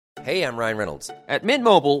Hey, I'm Ryan Reynolds. At Mint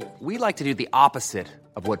Mobile, we like to do the opposite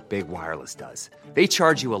of what Big Wireless does. They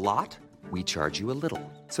charge you a lot, we charge you a little.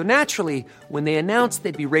 So naturally, when they announced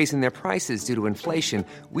they'd be raising their prices due to inflation,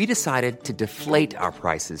 we decided to deflate our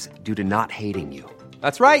prices due to not hating you.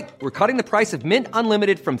 That's right. We're cutting the price of Mint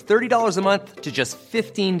Unlimited from $30 a month to just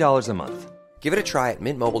 $15 a month. Give it a try at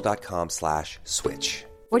mintmobile.com/switch.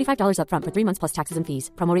 $45 up front for 3 months plus taxes and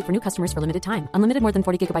fees. Promo rate for new customers for limited time. Unlimited more than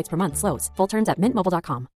 40 gigabytes per month. Slows full terms at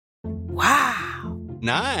mintmobile.com. Wow.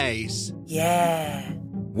 Nice. Yeah.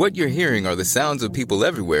 What you're hearing are the sounds of people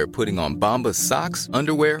everywhere putting on Bombas socks,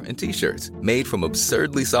 underwear, and T-shirts made from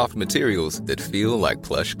absurdly soft materials that feel like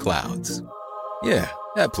plush clouds. Yeah,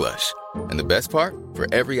 that plush. And the best part? For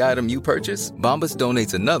every item you purchase, Bombas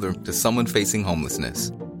donates another to someone facing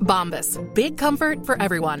homelessness. Bombas. Big comfort for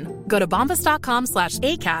everyone. Go to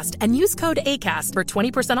bombas.com/ACAST and use code ACAST for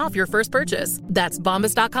 20% off your first purchase. That's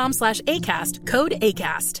bombas.com/ACAST. Code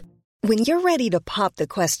ACAST. When you're ready to pop the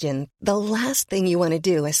question, the last thing you want to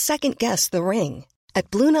do is second-guess the ring. At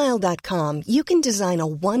BlueNile.com, you can design a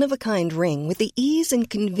one-of-a-kind ring with the ease and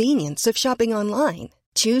convenience of shopping online.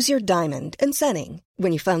 Choose your diamond and setting.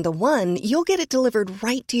 When you find the one, you'll get it delivered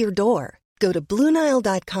right to your door. Go to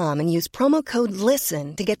BlueNile.com and use promo code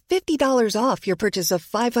LISTEN to get $50 off your purchase of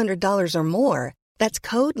 $500 or more. That's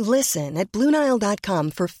code LISTEN at BlueNile.com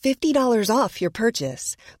for $50 off your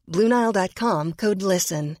purchase. BlueNile.com, code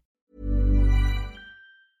LISTEN.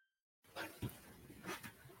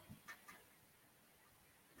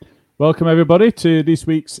 Welcome, everybody, to this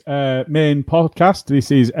week's main podcast. This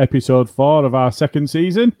is episode 4 of our second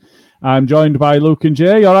season. I'm joined by Luke and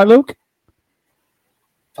Jay. You all right, Luke?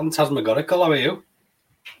 Phantasmagorical, how are you?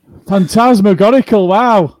 Phantasmagorical,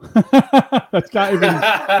 wow. I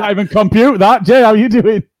can't even compute that. Jay, how are you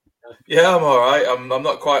doing? Yeah, I'm all right. I'm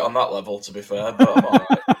not quite on that level, to be fair, but I'm all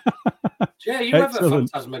right. Jay, are you ever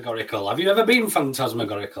phantasmagorical? Have you ever been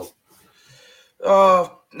phantasmagorical?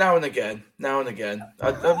 Oh, now and again. I'm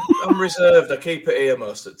reserved. I keep it here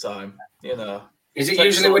most of the time, you know. Is it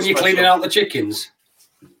usually when you're cleaning out the chickens?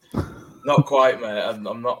 Not quite, mate.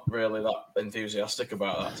 I'm not really that enthusiastic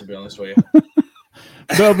about that, to be honest with you.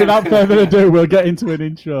 So without further ado, we'll get into an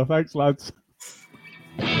intro. Thanks, lads.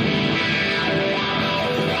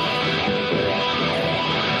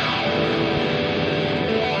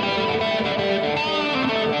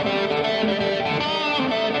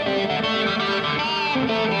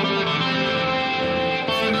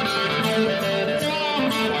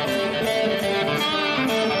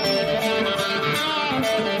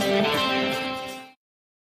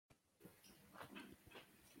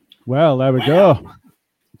 Well, there we go.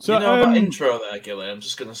 So, that intro there, Gilly, I'm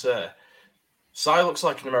just going to say, Si looks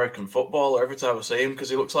like an American footballer every time I see him because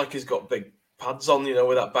he looks like he's got big pads on, you know,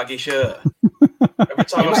 with that baggy shirt. Every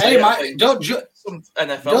time I see him, don't judge.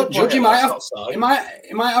 He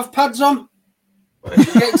might have pads on.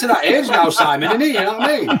 He's getting to that age now, Simon, isn't he? You know what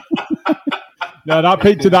I mean? No, that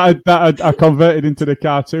picture that I converted into the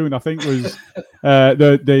cartoon, I think was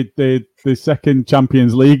the second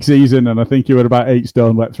Champions League season, and I think he was about 8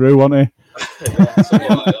 stone wet through, wasn't he? Yeah,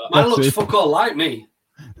 man looks fuck all like me.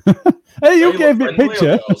 Hey, you gave me a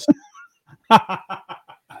picture.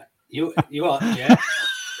 You are, yeah.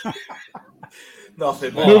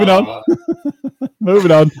 Nothing. Moving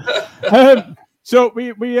on. So we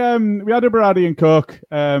had a Berardi and Coke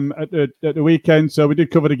at the weekend, so we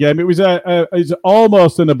did cover the game. It was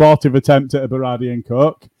almost an abortive attempt at a Berardi and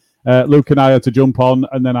Coke. Luke and I had to jump on,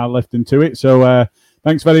 and then I left into it. So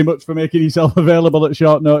thanks very much for making yourself available at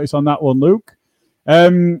short notice on that one, Luke.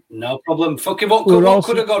 No problem. Fucking what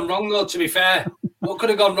could have gone wrong, though, to be fair? What could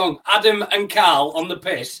have gone wrong? Adam and Carl on the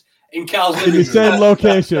piss in Carl's living room. In the same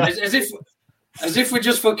location. As if we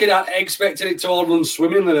just fucking expected it to all run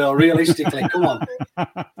swimmingly, though, realistically. Come on.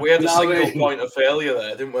 We had a single point of failure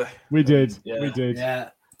there, didn't we? We did. Yeah. We did.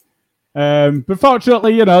 Yeah. But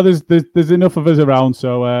fortunately, you know, there's enough of us around.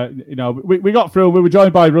 So, you know, we got through. We were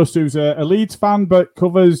joined by Russ, who's a Leeds fan, but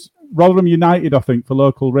covers Rotherham United, I think, for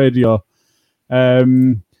local radio.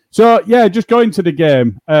 So, yeah, just going to the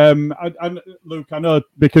game. And Luke, I know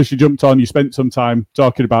because you jumped on, you spent some time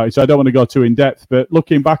talking about it, so I don't want to go too in-depth. But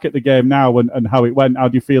looking back at the game now and how it went, how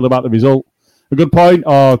do you feel about the result? A good point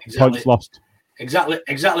or points lost?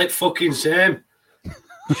 Exactly fucking same.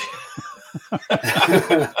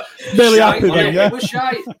 Really happy then, yeah? It was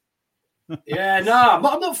shite. Yeah, no, I'm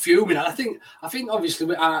not fuming. I think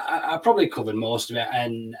obviously I probably covered most of it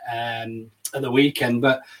and at the weekend,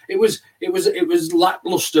 but it was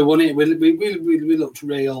lackluster, wasn't it? We looked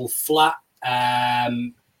real flat.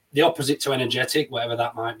 The opposite to energetic, whatever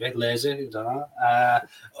that might be, lazy. I don't know.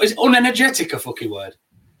 Is unenergetic a fucking word?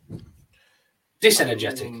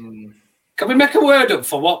 Disenergetic. Can we make a word up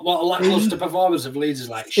for what a lacklustre performance of Leeds is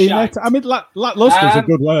like? Lacklustre is a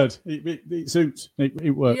good word. It suits. It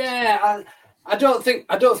works. Yeah, I don't think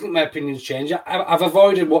my opinions change. I've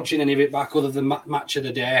avoided watching any of it back other than match of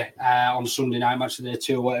the day on Sunday night, match of the day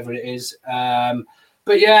 2, whatever it is.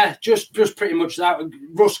 But yeah, just pretty much that.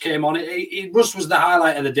 Russ came on. Russ was the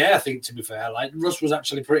highlight of the day, I think. To be fair, like Russ was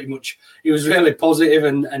actually pretty much. He was really positive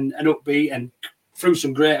and upbeat and threw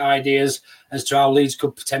some great ideas as to how Leeds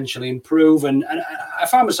could potentially improve. And I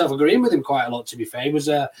found myself agreeing with him quite a lot, to be fair. He was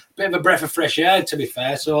a bit of a breath of fresh air, to be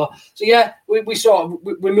fair. So yeah, we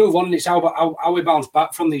move on, and it's how we bounce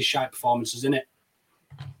back from these shite performances, isn't it?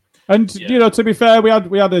 And, to be fair, we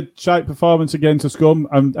had a shite performance against Scum,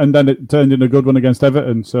 and then it turned into a good one against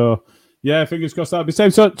Everton. So, yeah, fingers crossed that'll be the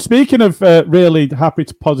same. So, speaking of really happy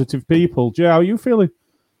to positive people, Jay, how are you feeling?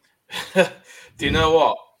 Do you know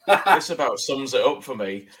what? This about sums it up for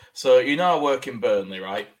me. So, I work in Burnley,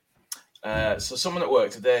 right? So someone at work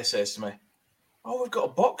today says to me, "Oh, we've got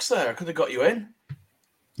a box there. I could have got you in."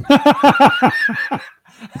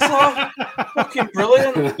 So, fucking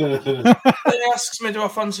brilliant. Then he asks me, "Do I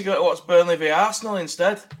fancy going to watch Burnley v Arsenal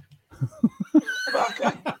instead?" But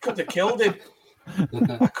I could have killed him.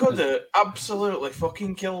 I could have absolutely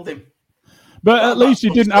fucking killed him. But at least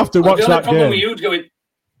you didn't have to watch that game.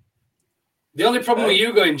 The only problem with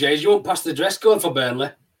you going, Jay, is you won't pass the dress code for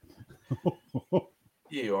Burnley.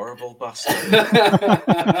 You horrible bastard.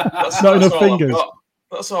 That's not enough fingers.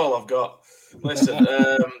 That's all I've got. Listen,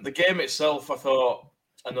 the game itself, I thought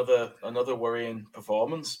another worrying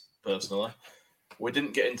performance, personally. We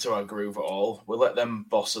didn't get into our groove at all. We let them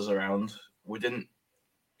boss us around. We didn't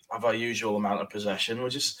have our usual amount of possession. We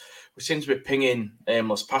seem to be pinging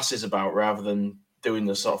aimless passes about rather than doing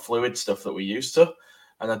the sort of fluid stuff that we used to.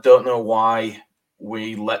 And I don't know why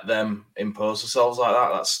we let them impose themselves like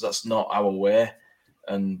that. That's not our way.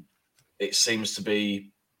 And it seems to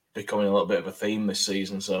be becoming a little bit of a theme this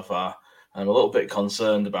season so far. I'm a little bit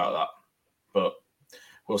concerned about that. But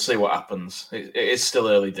we'll see what happens. It is still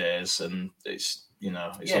early days, and it's only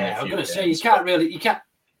a few I'm going to say you can't really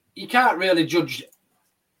judge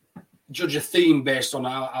a theme based on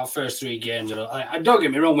our first 3 games. I don't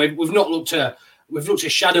get me wrong, we've not looked a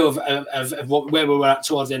shadow of where we were at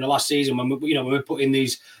towards the end of last season when we put in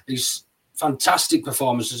these fantastic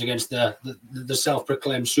performances against the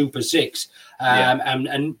self-proclaimed Super Six,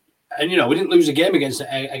 and we didn't lose a game against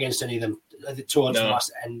any of them towards the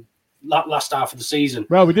last half of the season.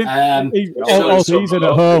 Well, we didn't. All season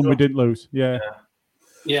at home, we didn't lose. Yeah.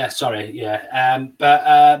 Yeah. Sorry. Yeah.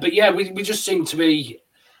 But yeah, we just seem to be.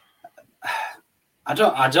 I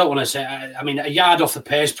don't want to say. I mean, a yard off the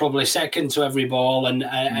pace, probably second to every ball, and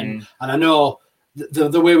I know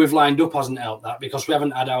the way we've lined up hasn't helped that because we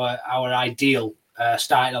haven't had our ideal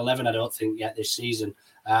starting 11. I don't think yet this season.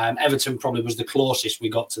 Everton probably was the closest we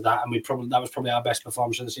got to that, and that was probably our best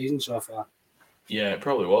performance of the season so far. Yeah, it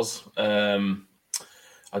probably was. I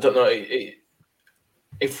don't know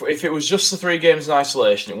if it was just the 3 games in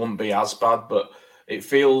isolation, it wouldn't be as bad, but it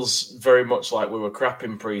feels very much like we were crap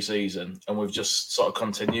in pre-season and we've just sort of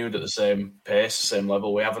continued at the same pace, same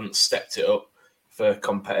level. We haven't stepped it up for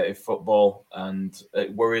competitive football, and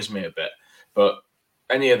it worries me a bit. But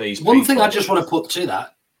any of these One thing I just want to put to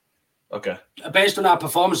that, okay, based on our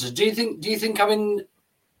performances, do you think having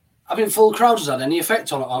full crowds has had any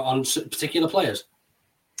effect on particular players?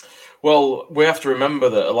 Well, we have to remember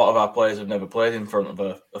that a lot of our players have never played in front of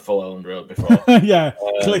a full Elland Road before. Yeah,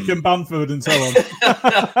 Click and Bamford and so on.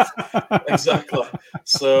 Exactly.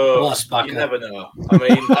 So you never know. I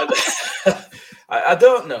mean, I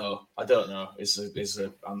don't know. I don't know is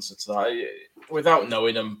the answer to that. Without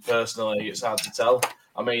knowing them personally, it's hard to tell.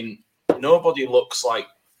 I mean, nobody looks like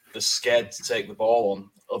they're scared to take the ball on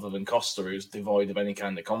other than Costa, who's devoid of any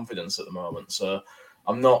kind of confidence at the moment. So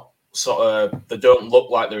I'm not they don't look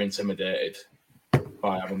like they're intimidated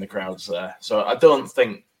by having the crowds there. So I don't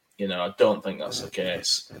think that's the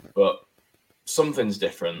case. But something's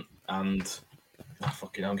different, and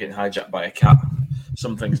I'm getting hijacked by a cat.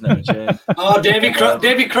 Something's never changed. Oh, Davy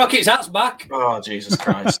Crockett's hat's back. Oh, Jesus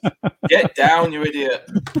Christ! Get down, you idiot!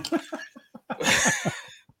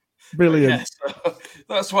 Brilliant. Yeah, so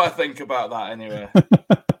that's what I think about that. Anyway.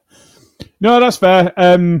 No, that's fair.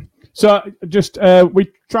 So just we're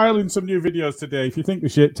trialing some new videos today. If you think the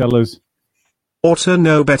shit, tell us. Auto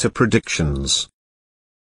know better predictions.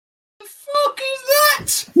 The fuck is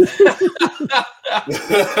that?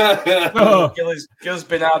 Gil's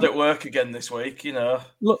been hard at work again this week,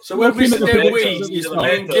 Look, so when we say Gilly's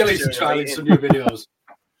trialing some new videos.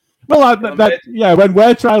 Well, when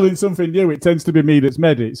we're trialing something new, it tends to be me that's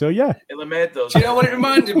made it. So yeah. He'll have made those. Do you know what it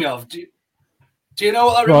reminded me of? Do you know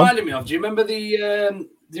what that Go on. reminded me of? Do you remember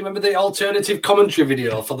the alternative commentary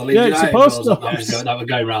video for the Leeds Yeah, it's United supposed goals to. that were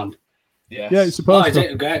going around? Yeah. Yeah, it's supposed Is to.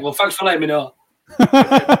 it? Okay. Well, thanks for letting me know.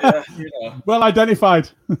 Well identified.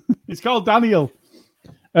 It's called Daniel.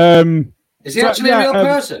 Is he actually a real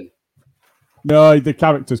person? No, the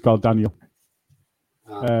character's called Daniel.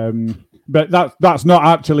 But that's not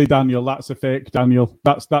actually Daniel. That's a fake Daniel.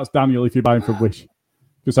 That's Daniel if you're buying from Wish.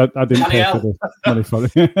 Because I didn't pay for the money for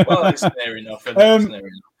it. Well, it's near enough. It's near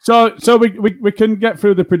enough. So we can get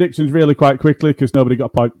through the predictions really quite quickly because nobody got a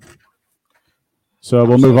point. So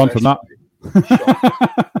we'll move on from that.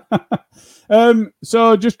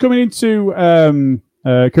 So just coming into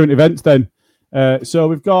current events then. So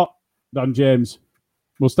we've got Dan James.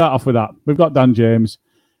 We'll start off with that. We've got Dan James.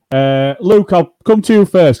 Luke, I'll come to you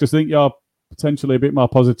first because I think you're potentially a bit more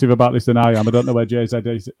positive about this than I am. I don't know where Jay's head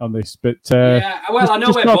is on this, but yeah, well, I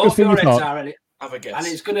know where both your heads are, have a guess. And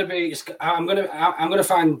it's going to be. I'm going to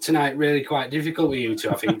find tonight really quite difficult with you two.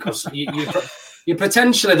 I think because you're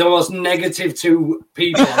potentially the most negative two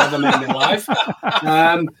people I've ever met in my life.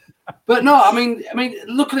 But no, I mean,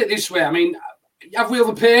 look at it this way. I mean, have we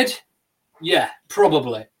overpaid? Yeah,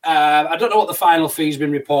 probably. I don't know what the final fee's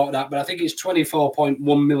been reported at, but I think it's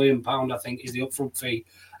 £24.1 million. I think is the upfront fee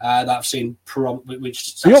that I've seen.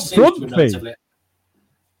 Which the upfront fee.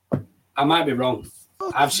 I might be wrong.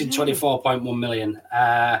 I've seen 24.1 million.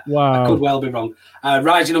 Wow. I could well be wrong.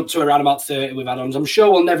 Rising up to around about 30 with add-ons. I'm sure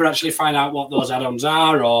we'll never actually find out what those add-ons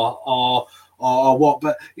are or what.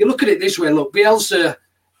 But you look at it this way. Look, Bielsa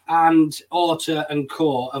and Orta and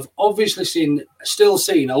Co have obviously still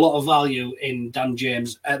seen a lot of value in Dan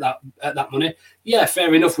James at that money. Yeah,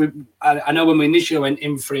 fair enough. I know when we initially went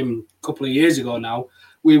in for him a couple of years ago now,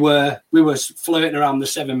 we were flirting around the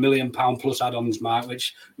 £7 million plus add-ons mark,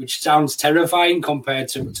 which sounds terrifying compared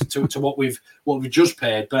to what we've just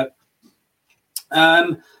paid. But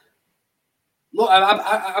look,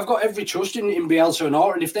 I've got every trust in Bielsa and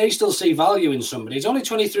Orta, and if they still see value in somebody, he's only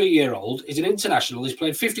 23-year-old. He's an international. He's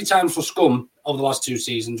played 50 times for Scum over the last two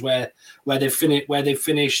seasons, where they've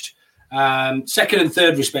finished second and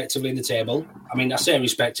third respectively in the table. I mean, I say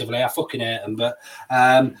respectively, I fucking hate them, but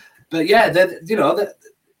yeah,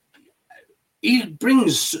 he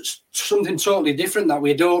brings something totally different that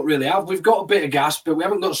we don't really have. We've got a bit of gas, but we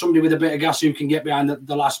haven't got somebody with a bit of gas who can get behind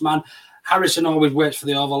the last man. Harrison always waits for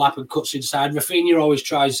the overlap and cuts inside. Rafinha always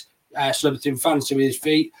tries something fancy with his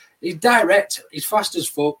feet. He's direct, he's fast as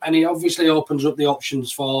fuck, and he obviously opens up the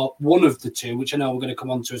options for one of the two, which I know we're going to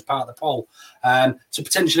come on to as part of the poll, to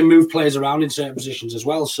potentially move players around in certain positions as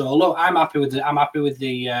well. So look, I'm happy with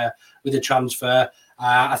the transfer.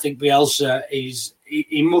 I think Bielsa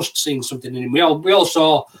he must have seen something in him. We all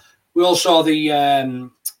saw the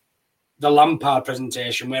Lampard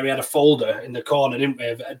presentation where he had a folder in the corner, didn't we,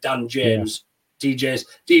 of Dan James,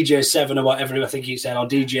 DJ 7 or whatever I think he said, or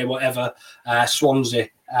DJ whatever, Swansea.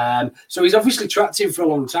 So he's obviously tracked him for a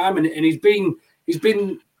long time, and he's been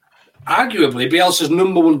arguably Bielsa's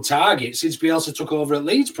number one target since Bielsa took over at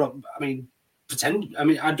Leeds. I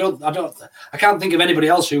can't think of anybody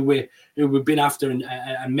else who we've been after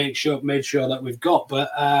and made sure that we've got. But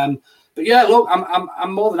yeah, look,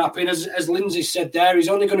 I'm more than happy. And as Lindsay said there, he's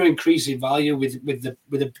only going to increase in value with the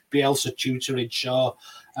Bielsa tutorage.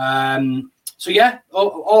 So yeah,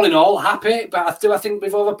 all in all, happy. But I think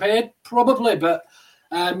we've overpaid probably. But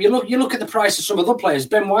you look at the price of some other players.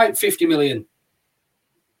 Ben White, 50 million.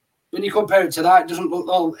 When you compare it to that, it doesn't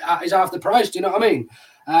look it's half the price. Do you know what I mean?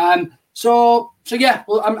 So yeah,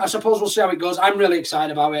 well, I suppose we'll see how it goes. I'm really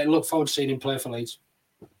excited about it and look forward to seeing him play for Leeds.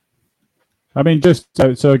 I mean, just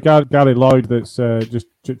so Gary Lloyd that's just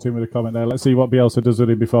chipped in with a comment there. Let's see what Bielsa does with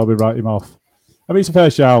him before we write him off. I mean, it's a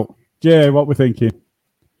fair shout. Jay, what we're thinking?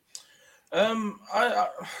 I'm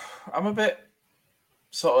a bit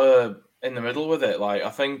sort of in the middle with it. Like, I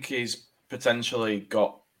think he's potentially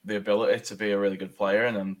got the ability to be a really good player,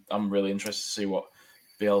 and I'm really interested to see what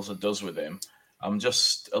Bielsa does with him. I'm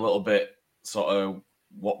just a little bit sort of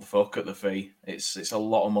what the fuck at the fee. It's a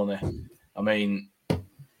lot of money. I mean,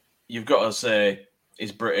 you've got to say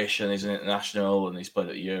he's British and he's an international and he's played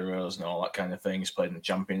at Euros and all that kind of thing. He's played in the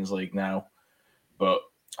Champions League now, but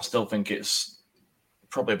I still think it's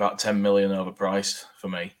probably about 10 million overpriced for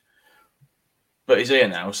me. But he's here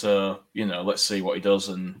now, so let's see what he does.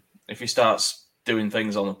 And if he starts doing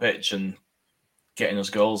things on the pitch and getting us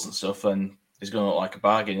goals and stuff, then he's going to look like a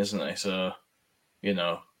bargain, isn't he? So.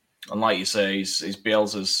 And like you say, he's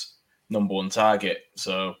Bielsa's number one target,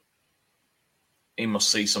 so he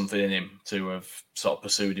must see something in him to have sort of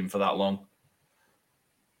pursued him for that long.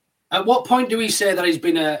 At what point do we say that he's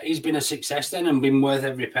been a success then and been worth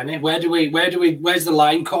every penny? Where's the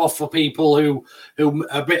line cut off for people who are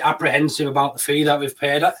a bit apprehensive about the fee that we've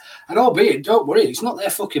paid? And albeit, don't worry, it's not their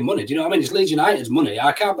fucking money. Do you know what I mean? It's Leeds United's money.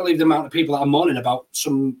 I can't believe the amount of people that are moaning about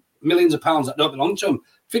some millions of pounds that don't belong to them.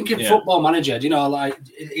 Thinking Football Manager, you know, like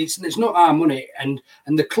it's not our money, and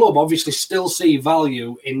the club obviously still see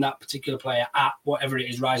value in that particular player at whatever it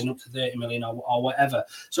is, rising up to 30 million or whatever.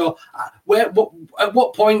 So, at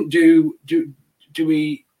what point do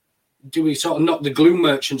we sort of knock the glue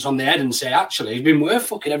merchants on the head and say, actually, he's been worth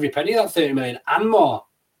fucking every penny of that 30 million and more?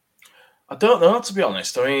 I don't know, to be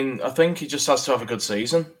honest. I mean, I think he just has to have a good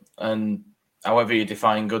season, and however you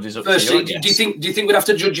define good is up to you. Do you think we'd have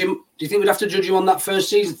to judge him? Do you think we'd have to judge him on that first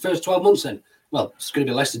season, first 12 months? Then, well, it's going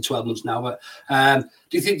to be less than 12 months now. But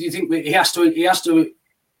do you think he has to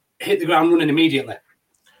hit the ground running immediately?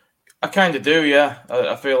 I kind of do, yeah.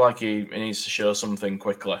 I feel like he needs to show something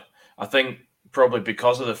quickly. I think probably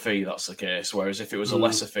because of the fee that's the case. Whereas if it was a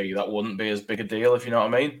lesser fee, that wouldn't be as big a deal, if you know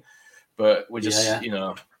what I mean. But we just, you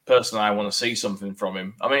know, personally, I want to see something from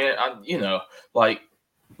him. I mean, like.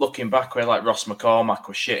 Looking back where like Ross McCormack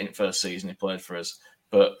was shit in the first season he played for us,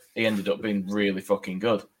 but he ended up being really fucking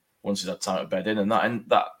good once he had time to bed in, and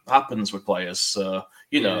that happens with players. So,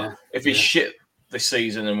 if he's shit this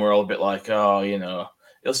season and we're all a bit like,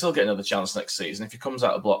 he'll still get another chance next season. If he comes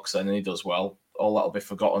out of blocks then and he does well, all that'll be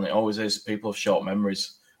forgotten. It always is. People have short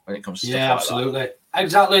mememories when it comes to stuff like absolutely. that.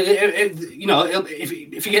 Exactly.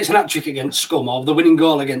 If he gets an hat-trick against Scum or the winning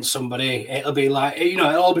goal against somebody, it'll be like,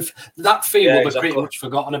 it'll be that fee will be pretty much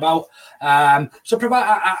forgotten about. So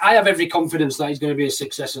I have every confidence that he's going to be a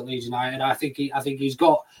success at Leeds United. I think he's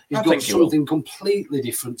got something completely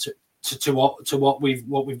different to what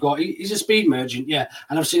we've got. He's a speed merchant, and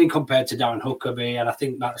I've seen him compared to Darren Huckabee, and I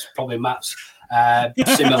think that's probably Matt's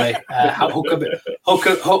similarly.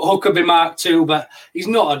 Huckabee Mark II, but he's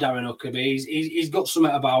not a Darren Huckabee. He's got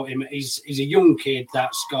something about him. He's a young kid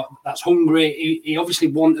that's hungry. He obviously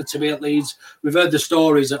wanted to be at Leeds. We've heard the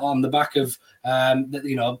stories on the back of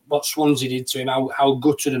what Swansea did to him, how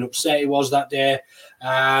gutted and upset he was that day.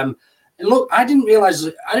 And look, I didn't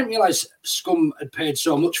realise Scum had paid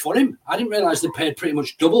so much for him. I didn't realise they paid pretty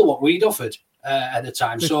much double what we'd offered at the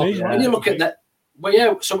time. So when you look at that.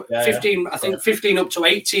 Well, 15. I think 15 up to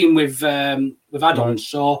 18 with add-ons. Right.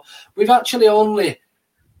 So we've actually only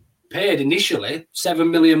paid initially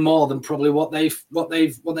 7 million more than probably what they've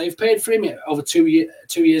paid for him over 2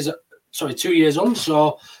 years. Sorry, 2 years on.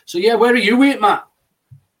 So where are you with, Matt?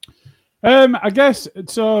 I guess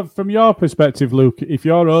so. From your perspective, Luke, if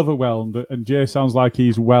you're overwhelmed and Jay sounds like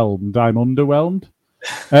he's whelmed, I'm underwhelmed.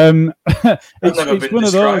 It's one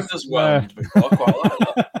of those as whelmed before. Quite like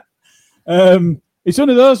that. It's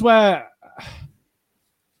one of those where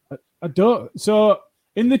I don't. So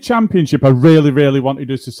in the Championship, I really, really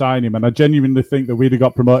wanted us to sign him, and I genuinely think that we'd have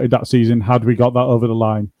got promoted that season had we got that over the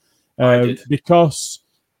line. Because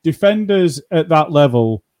defenders at that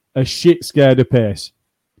level are shit scared of pace,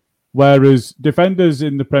 whereas defenders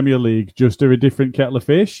in the Premier League just are a different kettle of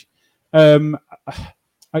fish. I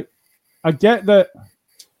get that.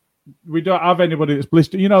 We don't have anybody that's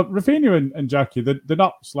blistered. Rafinha and Jackie, they're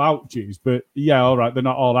not slouches, but all right, they're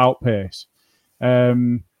not all out pace.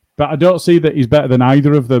 But I don't see that he's better than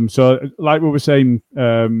either of them. So, like we were saying,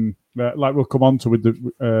 like we'll come on to with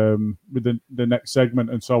the next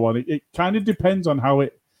segment and so on. It kind of depends on how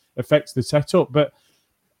it affects the setup. But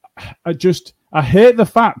I hate the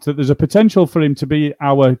fact that there's a potential for him to be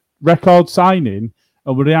our record signing.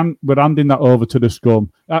 And we're handing that over to the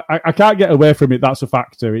Scum. I can't get away from it. That's a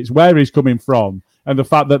factor. It's where he's coming from. And the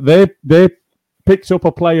fact that they picked up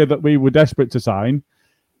a player that we were desperate to sign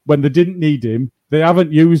when they didn't need him. They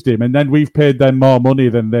haven't used him. And then we've paid them more money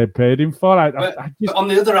than they paid him for. But on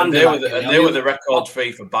the other hand, they were the record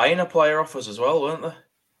fee for buying a player off us as well, weren't they?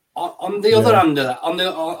 On the other hand of that,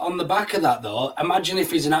 on the back of that though, imagine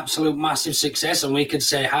if he's an absolute massive success and we could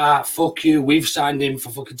say, fuck you, we've signed him for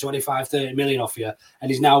fucking 25, 30 million off you,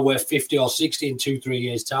 and he's now worth 50 or 60 in 2-3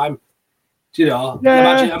 years' time. Do you know?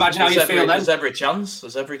 Yeah. Imagine how you feel then. There's every chance.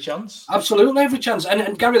 Absolutely every chance.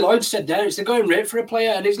 And Gary Lloyd said there, it's the going rate for a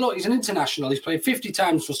player. And he's an international. He's played 50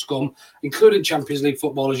 times for Scum, including Champions League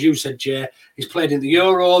football, as you said, Jay. He's played in the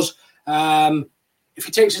Euros. If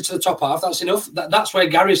he takes it to the top half, that's enough. That's where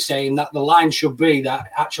Gary's saying that the line should be that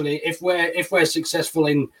actually, if we're successful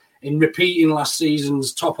in repeating last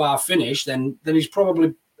season's top half finish, then he's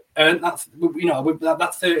probably earned that.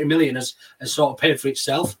 That 30 million has sort of paid for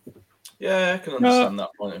itself. Yeah, I can understand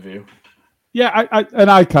that point of view. Yeah,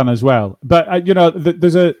 I can as well. But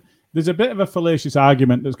there's a bit of a fallacious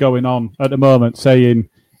argument that's going on at the moment, saying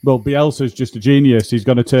well, Bielsa's just a genius. He's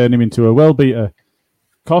going to turn him into a world beater.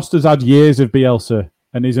 Costa's had years of Bielsa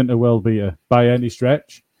and isn't a world beater by any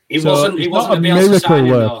stretch. He wasn't a miracle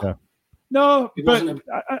signing, worker. No, but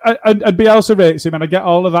and Bielsa rates him, and I get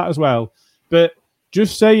all of that as well. But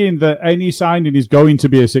just saying that any signing is going to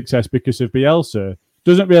be a success because of Bielsa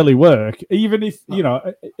doesn't really work. Even if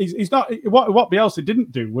he's not. What Bielsa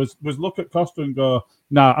didn't do was look at Costa and go,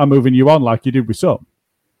 "Nah, I'm moving you on," like you did with some.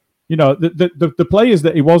 The players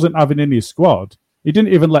that he wasn't having in his squad, he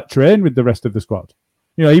didn't even let train with the rest of the squad.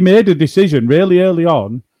 He made a decision really early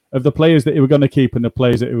on of the players that he was going to keep and the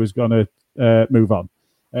players that he was going to move on.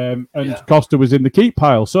 Costa was in the keep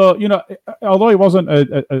pile. So, although he wasn't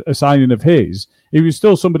a signing of his, he was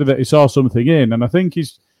still somebody that he saw something in. And I think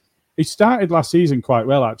he started last season quite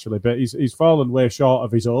well, actually, but he's fallen way short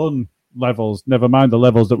of his own levels, never mind the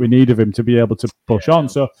levels that we need of him to be able to push on.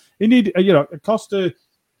 So he need, Costa,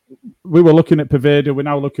 we were looking at Poveda, we're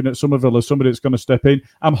now looking at Somerville as somebody that's going to step in.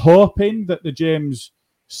 I'm hoping that the James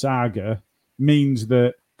saga means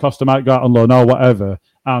that Costa might go out on loan or whatever,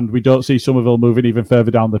 and we don't see Somerville moving even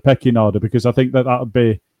further down the pecking order, because I think that would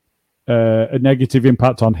be a negative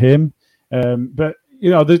impact on him. But,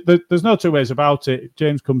 there's no two ways about it.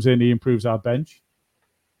 James comes in, he improves our bench.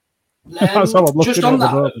 That's how I'm looking just on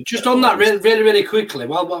at that, just on that, really quickly.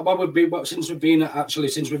 Since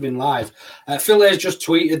we've been live, Phil has just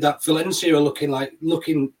tweeted that Valencia looked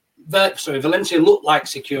like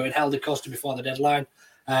securing Helder Costa before the deadline.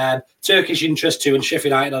 Turkish interest too, and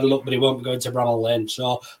Sheffield United had a look, but he won't be going to Bramall Lane.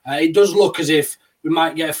 So it does look as if we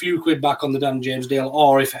might get a few quid back on the Dan James deal,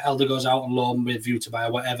 or if Helder goes out on loan with view to buy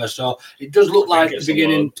or whatever. So it does look like the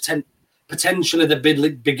beginning, potentially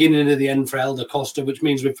the beginning of the end for Helder Costa, which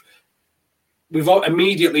means we've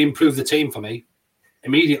immediately improved the team for me.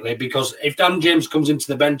 Immediately, because if Dan James comes into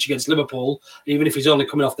the bench against Liverpool, even if he's only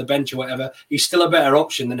coming off the bench or whatever, he's still a better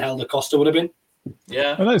option than Helder Costa would have been.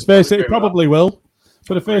 Yeah. And let's face it, he probably will.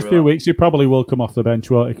 For the first few weeks, he probably will come off the bench,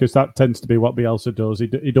 won't he? Because that tends to be what Bielsa does. He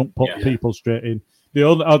don't put people straight in.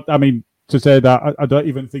 To say that, I don't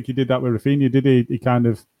even think he did that with Rafinha, did he? He kind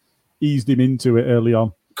of eased him into it early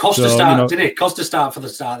on. Costa didn't he? Costa start for the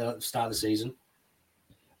start of the season.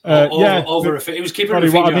 He was keeping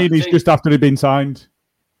Rafinha. What I mean is just after he'd been signed.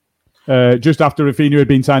 Just after Rafinha had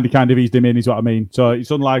been signed, he kind of eased him in, is what I mean. So it's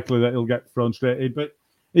unlikely that he'll get thrown straight in. But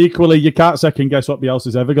equally, you can't second guess what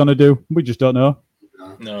Bielsa's ever going to do. We just don't know.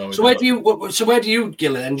 No. So where do you,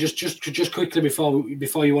 Gillian? Just quickly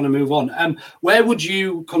before you want to move on, where would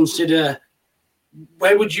you consider?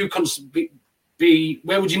 Where would you be?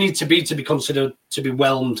 Where would you need to be considered to be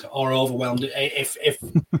whelmed or overwhelmed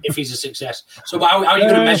if he's a success? So how are you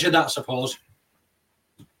going to measure that? I suppose.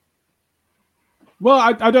 Well,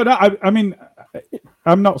 I don't know. I mean,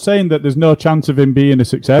 I'm not saying that there's no chance of him being a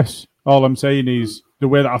success. All I'm saying is the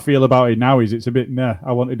way that I feel about it now is it's a bit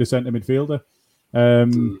I wanted a centre midfielder.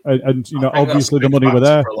 And obviously the money were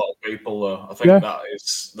there for a lot of people. Though I think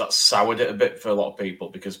that soured it a bit for a lot of people,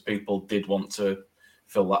 because people did want to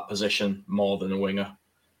fill that position more than a winger.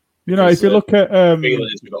 If you look at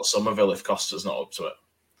we've got Somerville if Costa's not up to it.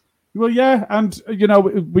 Well, yeah, and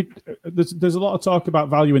there's a lot of talk about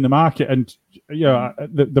value in the market, and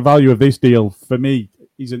the value of this deal for me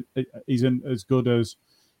isn't as good as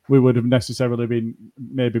we would have necessarily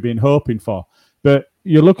been hoping for. But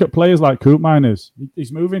you look at players like Koopmeiners,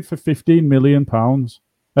 he's moving for £15 million.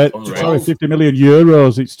 50 million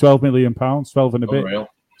euros, it's £12 million, 12 and a bit. Unreal.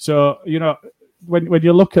 So, when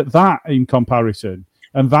you look at that in comparison,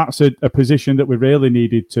 and that's a position that we really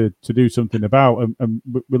needed to do something about, and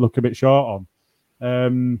we look a bit short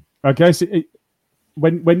on. I guess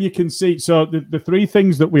when you can see, so the three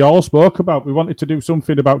things that we all spoke about, we wanted to do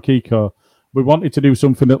something about Kiko, we wanted to do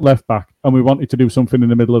something at left back, and we wanted to do something in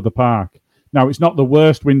the middle of the park. Now, it's not the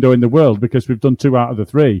worst window in the world because we've done 2 out of the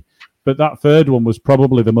 3, but that third one was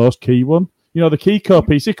probably the most key one. The Kiko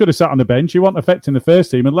piece, he could have sat on the bench. He wasn't affecting the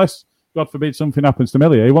first team unless, God forbid, something happens to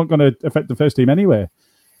Melia. He wasn't going to affect the first team anyway.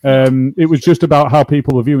 It was just about how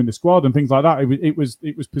people were viewing the squad and things like that. It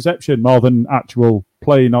was perception more than actual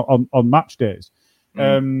playing on match days.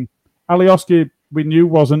 Alioski, we knew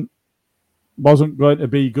wasn't going to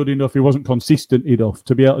be good enough. He wasn't consistent enough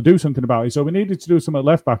to be able to do something about it. So we needed to do something at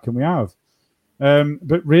left back, and we have.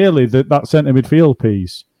 But really, that centre midfield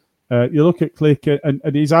piece, you look at Click, and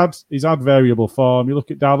he's had variable form. You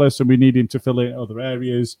look at Dallas, and we need him to fill in other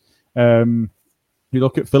areas. You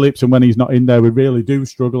look at Phillips, and when he's not in there, we really do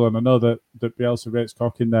struggle. And I know that Bielsa rates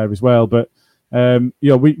Koch in there as well. But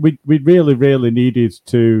we really, really needed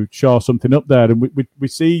to shore something up there. And we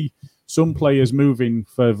see some players moving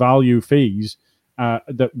for value fees,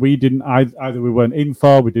 that we didn't either we weren't in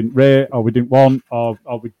for, we didn't rate, or we didn't want, or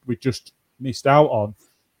we just missed out on.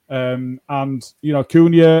 And you know,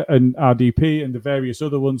 Cunha and RDP and the various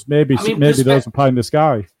other ones, maybe those are pie in the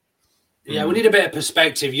sky. Yeah, we need a bit of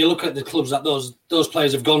perspective. You look at the clubs that those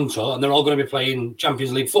players have gone to, and they're all going to be playing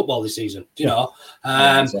Champions League football this season. Do you know?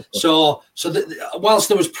 Exactly. So whilst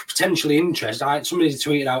there was potentially interest, somebody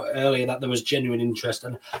tweeted out earlier that there was genuine interest,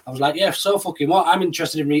 and I was like, yeah, so fucking what? I'm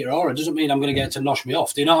interested in Rita Ora. It doesn't mean I'm going to get to nosh me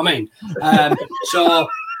off. Do you know what I mean?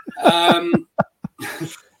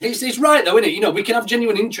 It's right though, isn't it? You know, we can have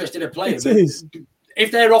genuine interest in a player. It is.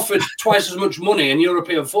 If they're offered twice as much money in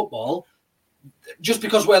European football, just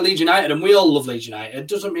because we're Leeds United and we all love Leeds United,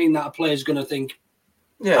 doesn't mean that a player's going to think,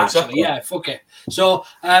 exactly. Yeah, fuck it. So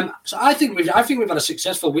I think we've had a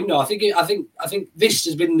successful window. I think this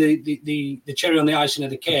has been the cherry on the icing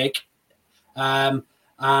of the cake, and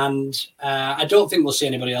I don't think we'll see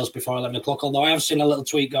anybody else before 11 o'clock. Although I have seen a little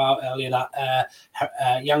tweet go out earlier that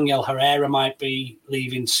Yangel Herrera might be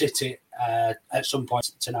leaving City at some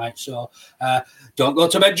point tonight. So don't go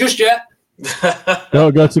to bed just yet.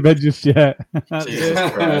 Don't go to bed just yet.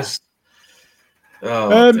 Jesus Christ.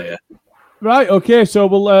 Oh, dear. Right, okay, so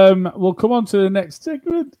we'll come on to the next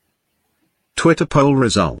segment. Twitter poll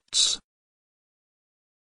results.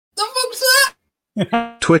 The fuck's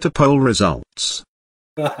that? Twitter poll results.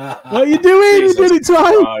 What are you doing? You did it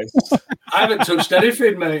twice. I haven't touched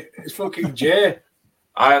anything, mate. It's fucking Jay.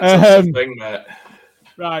 I haven't touched a thing, mate.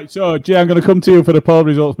 Right, so Jay, I'm going to come to you for the poll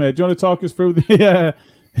results, mate. Do you want to talk us through the...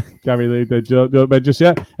 Gary Lee, don't bed just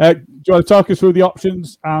yet. Do you want to talk us through the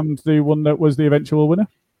options and the one that was the eventual winner?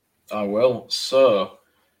 I will. So,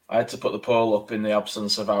 I had to put the poll up in the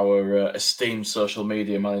absence of our esteemed social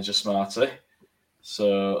media manager, Smarty.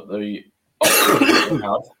 So, the options we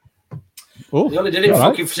had... Oh, he only did it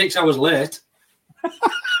fucking 6 hours late.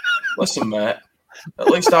 Listen, mate. At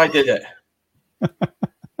least I did it.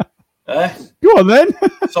 Go on, then.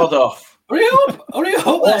 Sod off. Hurry up.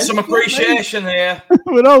 Want some appreciation here.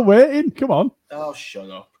 We're all waiting. Come on. Oh, shut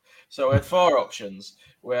up. So we had 4 options.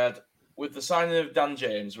 We had, with the signing of Dan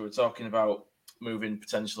James, we were talking about moving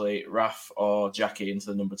potentially Raf or Jackie into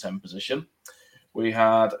the number 10 position. We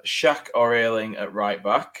had Shaq or Ayling at right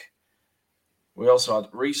back. We also had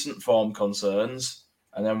recent form concerns.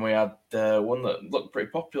 And then we had one that looked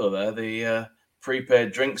pretty popular there, the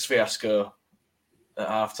prepaid drinks fiasco at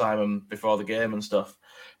halftime and before the game and stuff.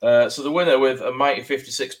 So the winner with a mighty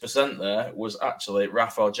 56% there was actually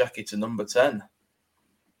Raf or Jackie to number 10.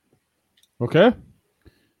 Okay.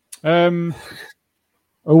 Who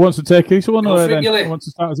wants to take this one? Who wants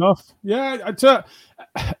to start us off? Yeah,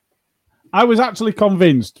 I was actually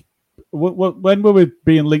convinced when we were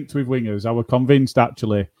being linked with wingers. I was convinced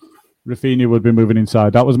actually Rafinha would be moving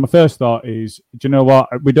inside. That was my first thought. Is, do you know what?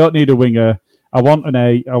 We don't need a winger. I want an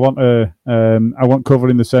 8. I want cover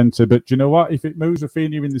in the centre. But do you know what? If it moves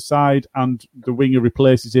Rafinha in the side and the winger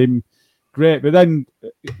replaces him, great. But then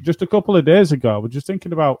just a couple of days ago, I was just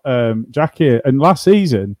thinking about Jackie. And last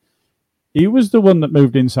season, he was the one that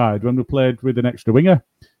moved inside when we played with an extra winger.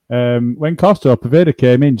 When Costa or Poveda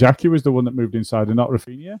came in, Jackie was the one that moved inside and not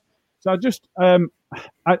Rafinha. So I just, I'm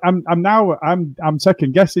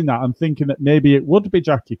second guessing that. I'm thinking that maybe it would be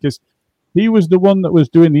Jackie because he was the one that was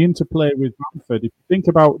doing the interplay with Bamford. If you think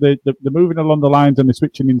about the moving along the lines and the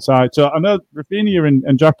switching inside. So I know Rafinha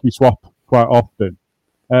and Jackie swap quite often.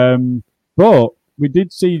 But we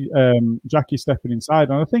did see Jackie stepping inside.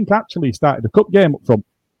 And I think actually he started a cup game up front.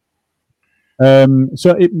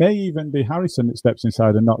 So it may even be Harrison that steps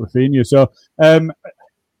inside and not Rafinha. So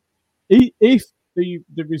if the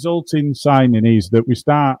resulting signing is that we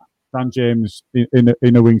start Dan James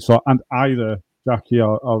in a wing slot and either Jackie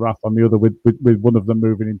or Raf on the other with one of them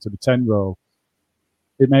moving into the 10 role,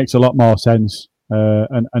 it makes a lot more sense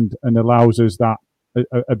and allows us that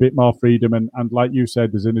a bit more freedom and like you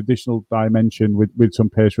said, there's an additional dimension with some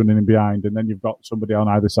pace running in behind, and then you've got somebody on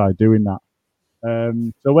either side doing that.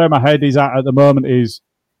 So where my head is at the moment is,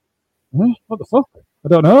 what the fuck? I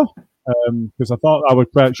don't know, because I thought I was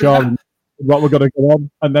quite sure what we're going to go on,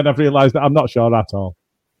 and then I've realised that I'm not sure at all.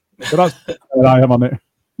 So that's where I am on it.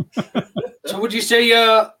 So would you say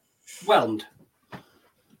you're whelmed?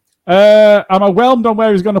 Am I whelmed on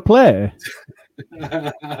where he's going to play?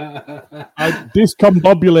 I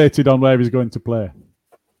discombobulated on where he's going to play.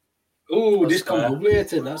 Oh,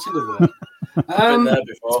 discombobulated. That's a good word. Been there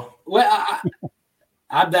before. Well,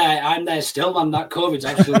 I'm there still, man. That COVID's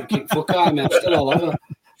absolutely kicked fuck out of me. I'm still all over.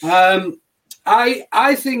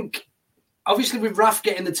 I think, obviously, with Raf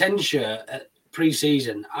getting the 10 shirt at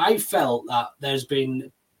pre-season, I felt that there's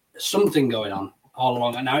been something going on. all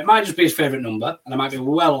along. And now it might just be his favourite number, and I might be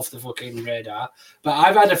well off the fucking radar. But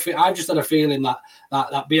I've just had a feeling that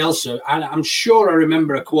Bielsa, and I'm sure I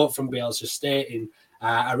remember a quote from Bielsa stating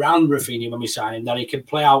around Rafinha when we signed him that he could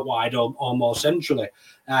play out wide or more centrally.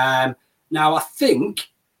 Now I think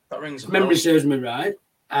that rings a memory serves me right.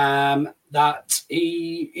 That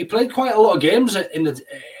he played quite a lot of games at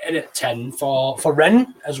 10 for Rennes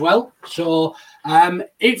as well. So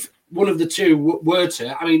if one of the two were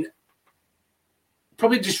to, I mean,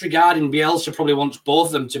 probably disregarding Bielsa probably wants both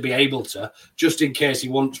of them to be able to, just in case he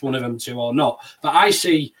wants one of them to or not. But I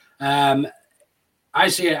see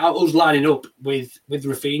us lining up with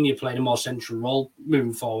Rafinha playing a more central role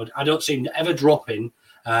moving forward. I don't see him ever dropping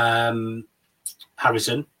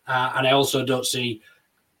Harrison, and I also don't see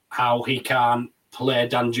how he can't play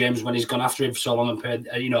Dan James when he's gone after him for so long and paid,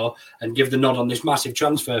 and give the nod on this massive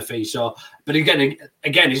transfer fee. So, but again,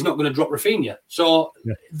 he's not going to drop Rafinha. So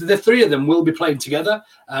the three of them will be playing together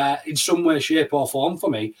in some way, shape, or form for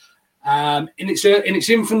me. In its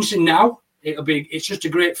infancy now, it's just a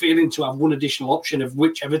great feeling to have one additional option of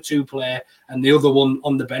whichever two play and the other one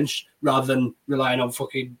on the bench rather than relying on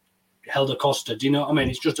fucking Helder Costa. Do you know what I mean?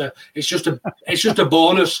 It's just a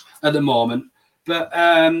bonus at the moment.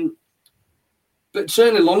 But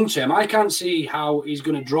certainly long term, I can't see how he's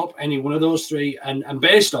going to drop any one of those three. And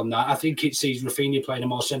based on that, I think it sees Rafinha playing a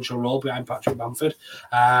more central role behind Patrick Bamford.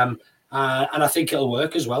 And I think it'll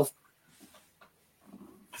work as well.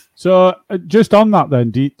 So just on that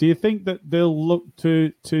then, do you think that they'll look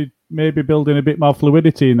to maybe build in a bit more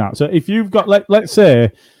fluidity in that? So if you've got, let's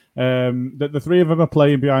say that the three of them are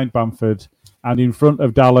playing behind Bamford and in front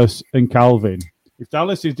of Dallas and Calvin, if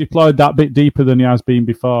Dallas is deployed that bit deeper than he has been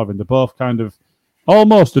before, and they're both kind of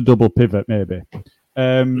almost a double pivot, maybe,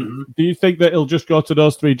 do you think that he'll just go to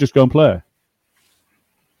those three, just go and play?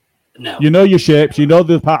 No. You know your shapes, you know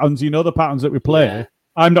the patterns that we play. Yeah.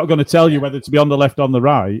 I'm not going to tell you whether to be on the left or on the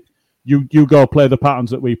right. You go play the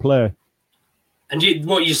patterns that we play. And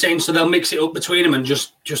what you're saying, so they'll mix it up between them and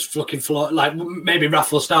just fucking float, like maybe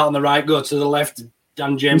Rafa will start on the right, go to the left,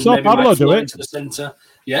 Dan James maybe might float into the centre.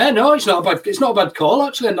 Yeah, no, it's not a bad call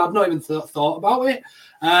actually, and I've not even thought about it.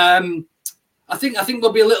 I think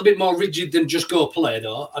they'll be a little bit more rigid than just go play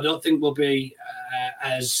though. I don't think we'll be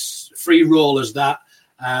as free roll as that.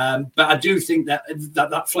 But I do think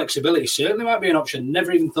that flexibility certainly might be an option.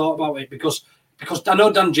 Never even thought about it because I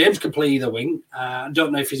know Dan James can play either wing. I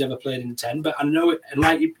don't know if he's ever played in the 10, but I know it. And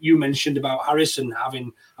like you mentioned about Harrison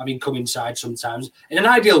having come inside sometimes. In an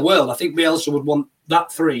ideal world, I think Bielsa would want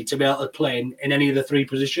that three to be able to play in any of the three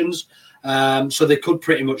positions. So they could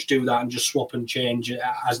pretty much do that and just swap and change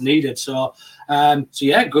as needed. So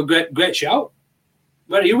yeah, great shout.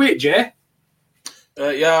 Where are you with, Jay?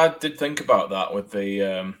 Yeah, I did think about that with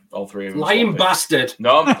the all three of them. Lying bastard.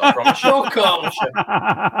 No, I promise you. Fuck off.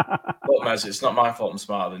 Look, Mez, it's not my fault I'm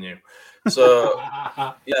smarter than you. So,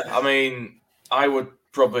 yeah, I mean, I would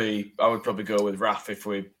probably go with Raf if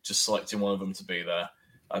we're just selecting one of them to be there.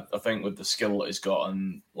 I think with the skill that he's got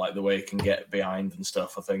and like the way he can get behind and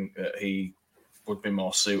stuff, I think that he would be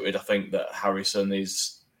more suited. I think that Harrison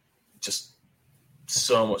is just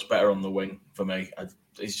so much better on the wing for me. I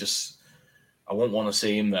won't want to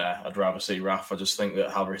see him there. I'd rather see Raf. I just think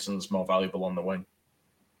that Harrison's more valuable on the wing.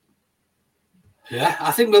 Yeah,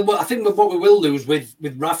 I think what we will lose with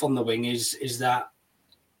Raf on the wing is that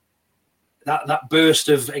burst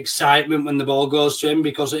of excitement when the ball goes to him,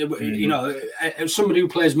 because somebody who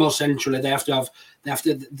plays more centrally, their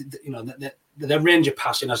range of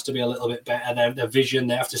passing has to be a little bit better. Their vision,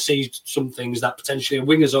 they have to see some things that potentially a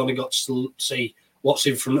winger's only got to see what's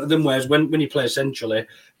in front of them. Whereas when you play centrally,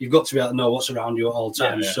 you've got to be able to know what's around you at all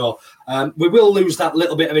times. Yeah. So we will lose that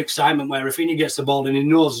little bit of excitement where Rafinha gets the ball and he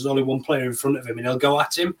knows there's only one player in front of him and he'll go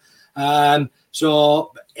at him.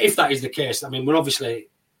 So if that is the case, I mean, we're obviously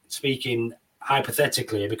speaking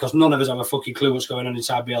hypothetically because none of us have a fucking clue what's going on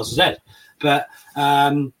inside Bielsa's head. But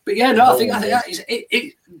yeah, no, I think that is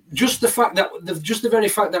it. Just the very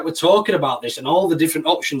fact that we're talking about this and all the different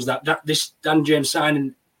options that this Dan James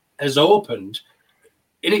signing has opened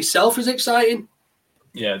in itself is exciting.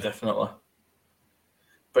 Yeah, definitely.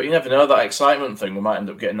 But you never know, that excitement thing, we might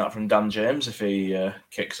end up getting that from Dan James if he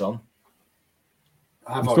kicks on.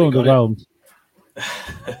 I've already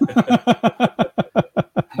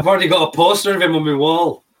got a poster of him on my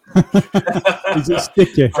wall. Is it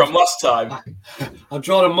sticky? From last time. I've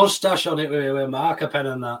drawn a moustache on it with a marker pen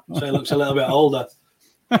and that, so it looks a little bit older.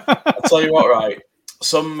 I'll tell you what, right?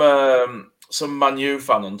 Some Man U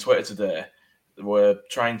fan on Twitter today were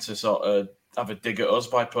trying to sort of have a dig at us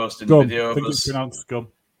by posting video of us. I think it's pronounced scum.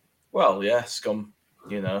 Well, yeah, scum,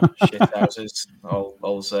 shit houses, all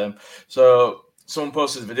the same. So someone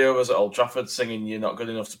posted a video of us at Old Trafford singing "You're not good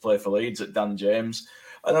enough to play for Leeds" at Dan James,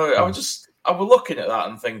 and I was looking at that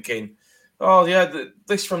and thinking, oh yeah,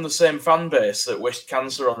 this from the same fan base that wished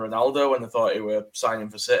cancer on Ronaldo when they thought he were signing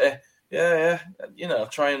for City. Yeah,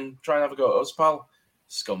 try and have a go at us, pal.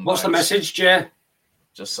 Scumbags. What's the message, Jay?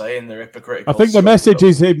 Just saying they're hypocritical. I think the message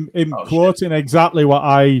is him quoting exactly what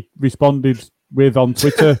I responded with on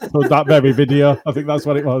Twitter for that very video. I think that's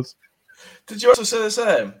what it was. Did you also say the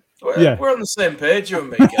same? Yeah. We're on the same page, you and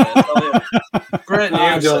me. Great news.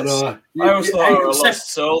 I don't know. I always thought I was a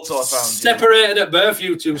lost soul till I found you. Separated at birth,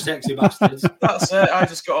 you two sexy bastards. That's it. I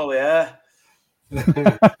just got all the hair.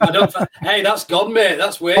 Hey, that's gone, mate.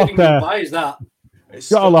 That's waiting goodbye, is that?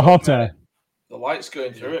 It's got all the hot hair. The light's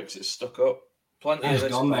going through it because it's stuck up. Plenty of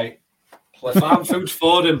this, gone, mate. Farm food's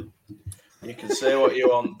for them. You can say what you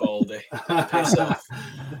want, Baldy. Piss off.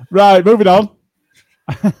 Right, moving on.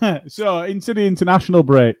 So into the international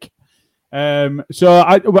break. So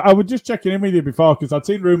I was just checking in with you before because I'd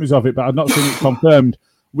seen rumours of it, but I'd not seen it confirmed.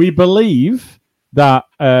 We believe that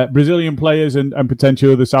Brazilian players and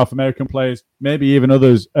potentially other South American players, maybe even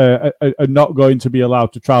others, are not going to be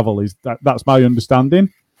allowed to travel. That's my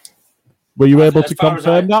understanding. Were you able to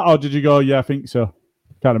confirm that, or did you go, yeah, I think so?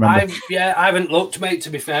 Can't remember. I haven't looked, mate, to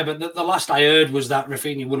be fair, but the last I heard was that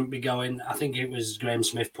Rafinha wouldn't be going. I think it was Graham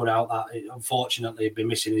Smith put out that unfortunately he'd been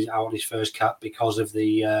missing his first cap because of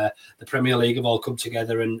the Premier League have all come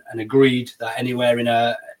together and agreed that anywhere in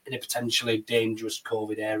a potentially dangerous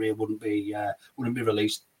COVID area wouldn't be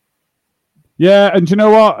released. Yeah, and do you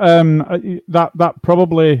know what? That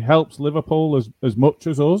probably helps Liverpool as much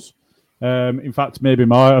as us. In fact, maybe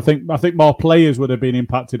more. I think more players would have been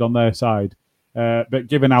impacted on their side. But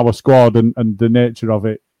given our squad and the nature of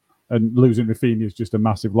it, and losing Rafinha is just a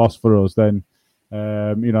massive loss for us, then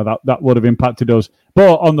that would have impacted us.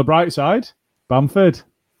 But on the bright side,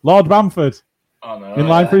 Lord Bamford, in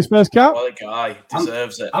line for his first cap. What a guy,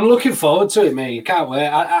 deserves it. I'm looking forward to it, mate. I can't wait.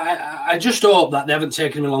 I just hope that they haven't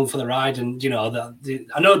taken him along for the ride, and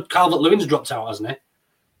I know Calvert-Lewin's dropped out, hasn't he?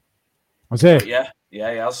 Was it? Yeah, he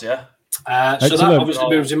has. Yeah. So that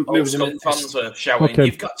obviously moves him. Fans are shouting,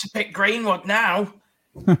 "You've got to pick Greenwood now."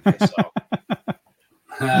 So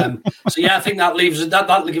yeah, I think that leaves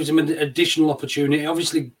that gives him an additional opportunity.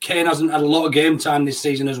 Obviously, Kane hasn't had a lot of game time this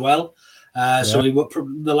season as well, so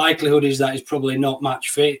the likelihood is that he's probably not match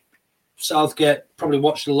fit. Southgate probably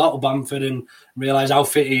watched a lot of Bamford and realised how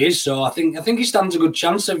fit he is. So I think he stands a good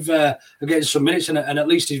chance of getting some minutes and at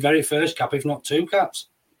least his very first cap, if not 2 caps.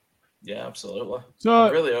 Yeah, absolutely. So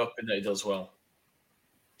I'm really hoping that he does well.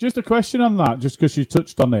 Just a question on that, just because you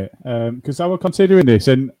touched on it, because I was considering this,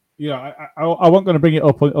 and I wasn't going to bring it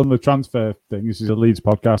up on the transfer thing. This is a Leeds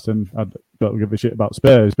podcast, and I don't give a shit about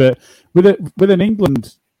Spurs. But with an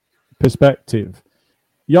England perspective,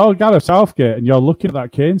 you're Gareth Southgate, and you're looking at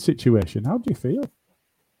that Kane situation. How do you feel?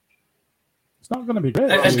 It's not going to be great.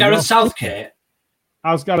 As Gareth Southgate,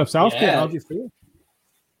 how do you feel?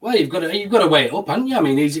 Well, you've got to weigh it up, haven't you? I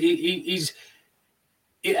mean, he's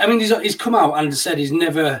come out and said he's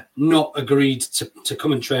never not agreed to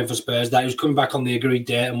come and train for Spurs. That he was coming back on the agreed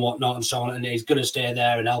date and whatnot and so on, and he's going to stay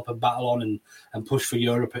there and help and battle on and push for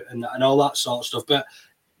Europe and all that sort of stuff. But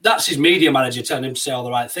that's his media manager telling him to say all the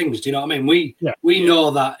right things. Do you know what I mean? We know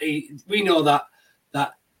that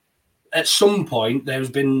at some point there's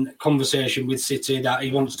been conversation with City that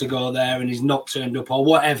he wants to go there and he's not turned up or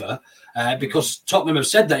whatever. Because Tottenham have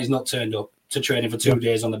said that he's not turned up to training for 2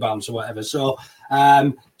 days on the bounce or whatever. So,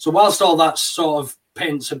 whilst all that sort of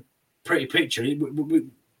paints a pretty picture,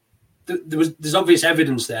 there's obvious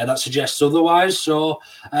evidence there that suggests otherwise. So,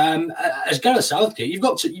 as Gareth Southgate, you've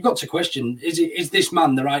got to question: is this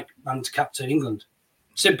man the right man to captain England?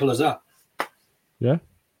 Simple as that. Yeah.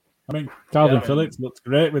 I mean, Calvin Phillips looks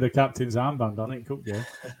great with a captain's armband on it, couldn't you?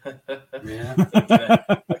 Yeah.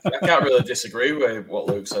 I can't really disagree with what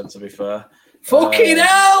Luke said, to be fair. Fucking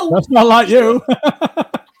hell! That's not like you.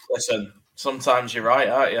 Listen, sometimes you're right,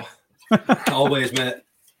 aren't you? Always, mate.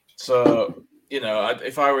 So,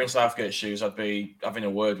 if I were in Southgate's shoes, I'd be having a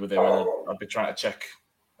word with him and I'd be trying to check.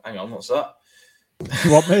 Hang on, what's that?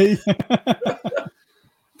 You want me?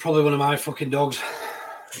 Probably one of my fucking dogs.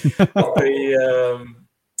 I'd be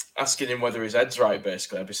asking him whether his head's right,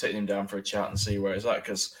 basically. I'd be sitting him down for a chat and see where he's at,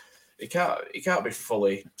 because he can't be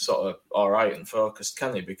fully sort of all right and focused,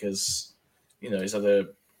 can he? Because, he's had a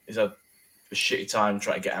shitty time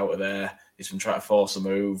trying to get out of there. He's been trying to force a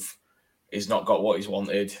move. He's not got what he's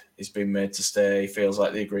wanted. He's been made to stay. He feels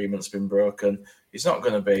like the agreement's been broken. He's not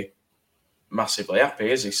going to be massively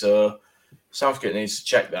happy, is he? So Southgate needs to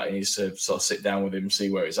check that. He needs to sort of sit down with him,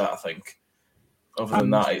 see where he's at, I think. Other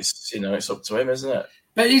than that, it's up to him, isn't it?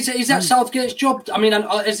 But is that Southgate's job? I mean,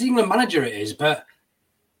 as the England manager, it is, but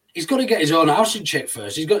he's got to get his own house in check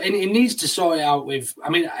first. He needs to sort it out with. I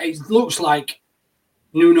mean, it looks like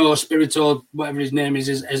Nuno Espirito, whatever his name is,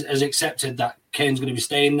 has accepted that Kane's going to be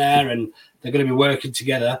staying there and they're going to be working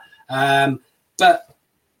together. But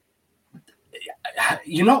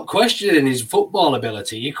you're not questioning his football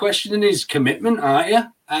ability. You're questioning his commitment, aren't you?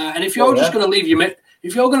 And if you're just going to leave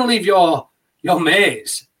your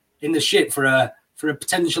mates in the shit for a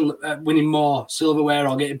potential winning more silverware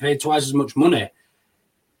or getting paid twice as much money,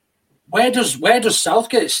 where does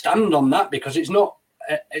Southgate stand on that? Because it's not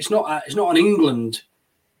an England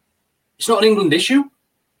issue.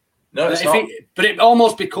 No, it's not. But it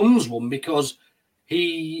almost becomes one because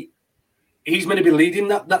he's meant to be leading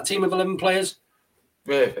that team of 11 players.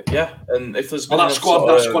 Yeah, and if there's been that squad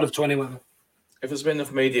of 20, whatever. If there's been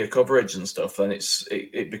enough media coverage and stuff, then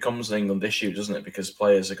it becomes an England issue, doesn't it? Because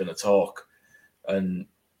players are going to talk, and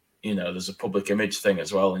there's a public image thing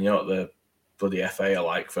as well, and what the bloody FA are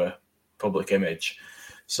like for public image.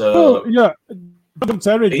 So Adam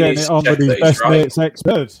Terry getting it on with his best mate's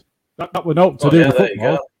expert. That would not to do with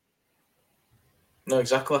football. No,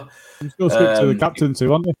 exactly. You still speak to the captain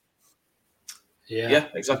too, aren't you? Yeah,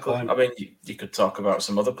 exactly. I mean, you could talk about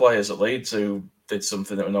some other players at Leeds who did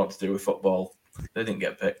something that were not to do with football. They didn't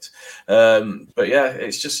get picked. But yeah,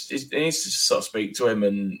 it's just he needs to just sort of speak to him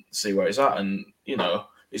and see where he's at. And,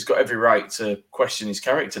 he's got every right to question his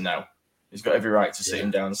character now. He's got every right to sit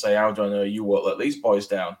him down and say, how do I know you won't let these boys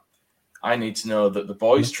down? I need to know that the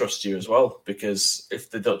boys trust you as well, because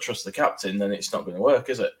if they don't trust the captain, then it's not going to work,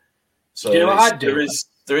 is it? So there is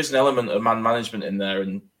an element of man management in there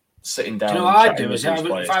and sitting down. Do you know what I'd do? Is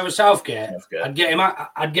if I was Southgate, I'd get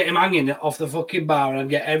him hanging off the fucking bar and I'd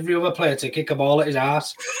get every other player to kick a ball at his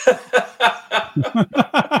ass.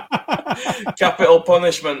 Capital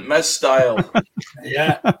punishment, Mez style.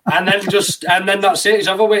 Yeah, and then that's it. It's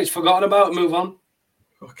over with. It's forgotten about. Move on.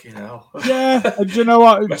 Fucking hell. Yeah, and do you know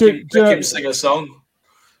what? Make him sing a song.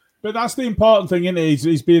 But that's the important thing, isn't it?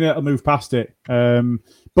 He's being able to move past it.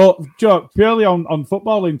 But Joe, purely on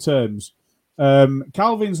footballing terms,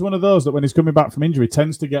 Calvin's one of those that when he's coming back from injury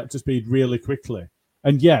tends to get to speed really quickly.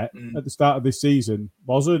 And yet, at the start of this season,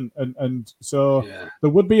 wasn't. And so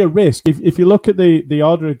there would be a risk. If you look at the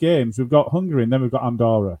order of games, we've got Hungary and then we've got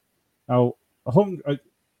Andorra. Now,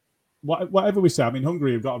 whatever we say, I mean,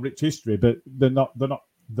 Hungary have got a rich history, but they're not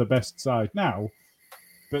the best side now.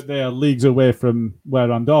 But they are leagues away from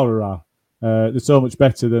where Andorra are. They're so much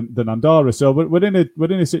better than Andorra. So we're in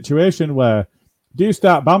a situation where do you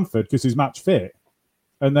start Bamford because he's match fit,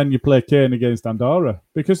 and then you play Kane against Andorra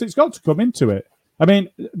because it's got to come into it. I mean,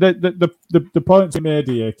 the points he made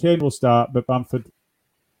here, Kane will start, but Bamford.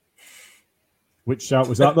 Which shout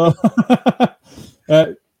was that though?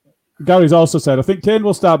 Gary's also said, I think Kane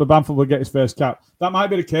will start, but Bamford will get his first cap. That might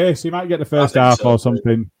be the case. He might get the first half or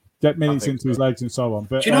something. Get minutes into his legs and so on.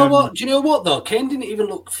 But do you know what? Do you know what though? Kane didn't even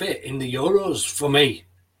look fit in the Euros for me.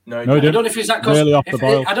 No, he didn't. I don't know if it's that because really off the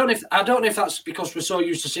ball. I don't know if that's because we're so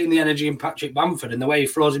used to seeing the energy in Patrick Bamford and the way he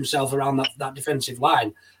throws himself around that defensive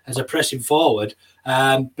line as a pressing forward.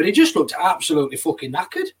 But he just looked absolutely fucking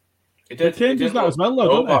knackered. He did. Kane does that as well,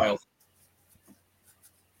 though, doesn't he? Do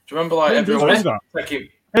you remember like everyone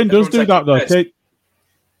Kane does do that though.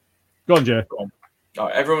 Go on, Jay. Go on.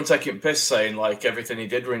 Everyone taking piss saying like everything he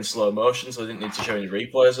did were in slow motion, so they didn't need to show any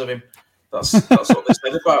replays of him. That's what they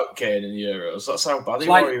said about Kane in the Euros. That's how bad he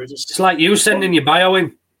was. It's like you sending your bio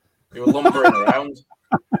in. You were lumbering around.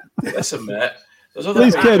 Listen, mate. At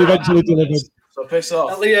least Kane eventually delivered. So piss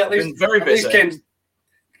off. At least, very busy.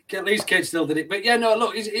 At least Kane still did it. But yeah, no,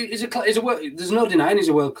 look, he's there's no denying he's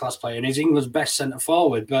a world-class player and he's England's best centre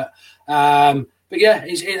forward. But yeah,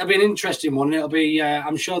 it'll be an interesting one. It'll be.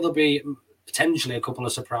 I'm sure there'll be potentially a couple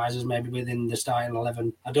of surprises maybe within the starting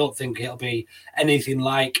 11. I don't think it'll be anything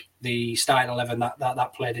like the starting 11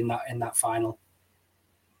 that played in that final.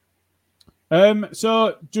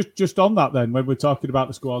 So just on that then, when we're talking about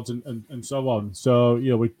the squads and so on, so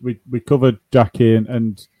we covered Jackie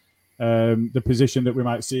and the position that we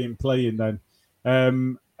might see him playing then.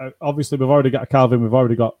 Obviously we've already got Calvin, we've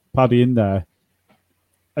already got Paddy in there.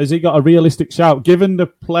 Has he got a realistic shout? Given the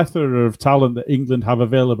plethora of talent that England have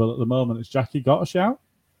available at the moment, has Jackie got a shout?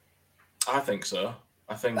 I think so.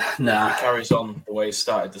 I think if he carries on the way he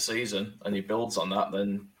started the season and he builds on that,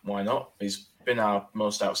 then why not? He's been our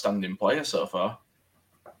most outstanding player so far.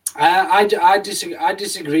 I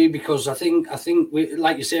disagree because I think we,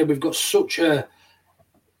 like you said, we've got such a,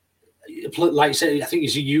 like you said, I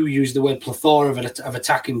think you used the word plethora of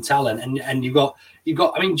attacking talent, and you've got.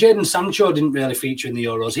 I mean, Jadon Sancho didn't really feature in the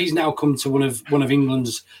Euros. He's now come to one of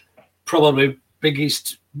England's probably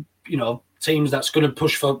biggest, teams that's going to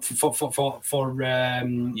push for silverware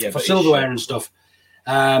and stuff.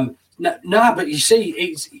 But you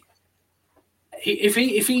see, if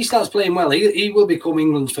he starts playing well, he will become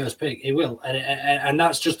England's first pick. He will, and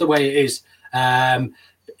that's just the way it is.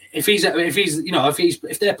 If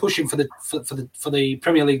they're pushing for the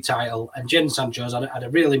Premier League title, and Jadon Sancho's had a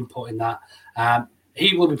real input in that,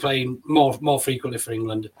 he will be playing more frequently for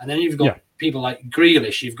England. And then you've got people like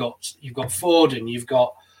Grealish, you've got Foden, you've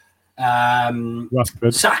got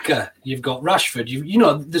Saka, you've got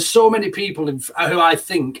Rashford. There's so many people who I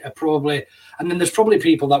think are probably, and then there's probably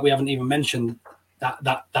people that we haven't even mentioned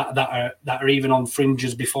that are even on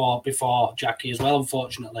fringes before Jackie as well,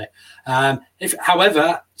 unfortunately.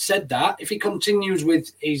 However, if he continues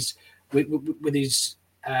with his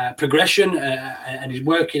progression and he's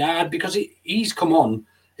working hard, because he's come on,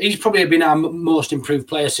 he's probably been our most improved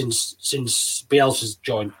player since Bielsa's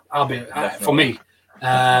joined. For me.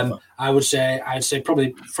 I'd say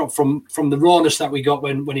probably from the rawness that we got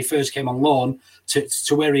when he first came on loan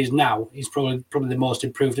to where he is now, he's probably the most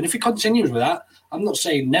improved. And if he continues with that, I'm not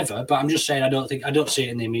saying never, but I'm just saying I don't see it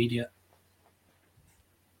in the immediate.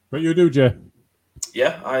 But you do, Jay?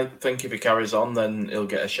 Yeah, I think if he carries on, then he'll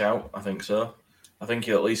get a shout. I think so. I think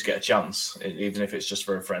he'll at least get a chance, even if it's just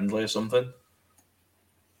for a friendly or something.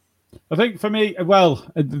 I think for me, well,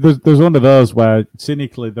 there's one of those where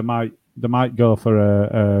cynically they might go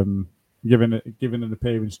for giving an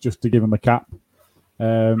appearance just to give him a cap,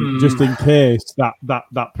 just in case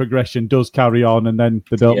that progression does carry on and then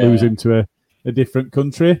they don't lose him to a different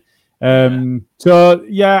country. So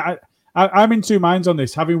yeah, I'm in two minds on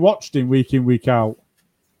this. Having watched him week in, week out,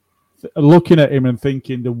 looking at him and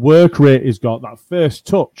thinking the work rate he's got, that first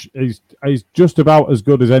touch is just about as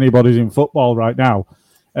good as anybody's in football right now.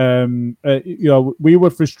 We were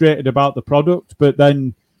frustrated about the product, but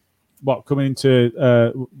then coming into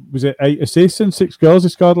was it 8 assists and 6 goals he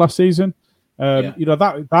scored last season?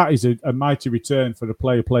 That is a mighty return for a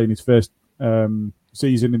player playing his first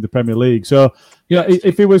season in the Premier League. So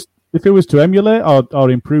if it was to emulate or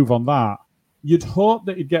improve on that, you'd hope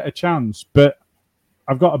that he'd get a chance. But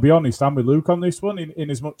I've got to be honest, I'm with Luke on this one, in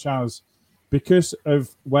as much as because of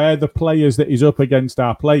where the players that he's up against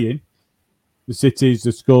are playing, the Cities, the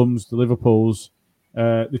Scums, the Liverpools,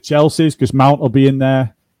 the Chelseas, because Mount will be in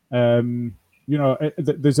there.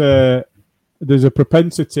 There's a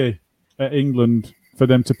propensity at England for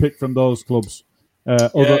them to pick from those clubs.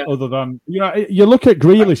 Other than you look at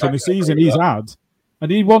Grealish and the season he's had,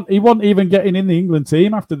 and he wasn't even getting in the England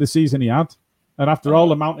team after the season he had, and after all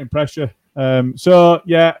the mounting pressure. I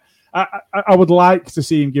would like to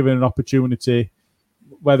see him given an opportunity.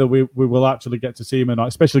 Whether we will actually get to see him or not,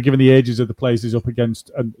 especially given the ages of the players he's up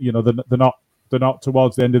against, and they're not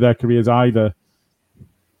towards the end of their careers either.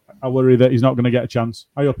 I worry that he's not going to get a chance.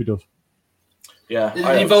 I hope he does.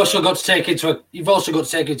 Yeah, you've also got to take into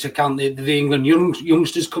account the England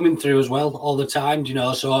youngsters coming through as well all the time.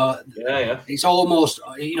 So it's almost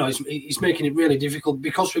it's making it really difficult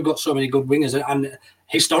because we've got so many good wingers, and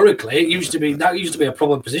historically it used to be a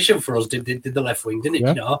problem position for us. Did the left wing, didn't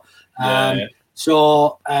it?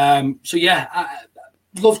 So I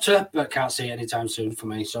love to, but can't see it anytime soon for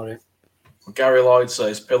me. Sorry. Gary Lloyd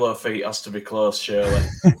says pillow feet has to be close. Surely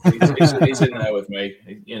he's in there with me.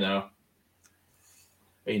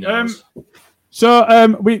 He knows.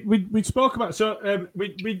 We spoke about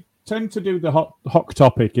we tend to do the hot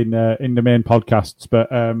topic in the main podcasts,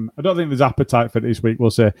 but I don't think there's appetite for it this week. We'll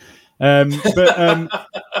say, but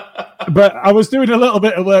I was doing a little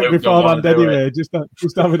bit of work beforehand anyway, just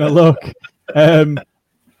having a look. And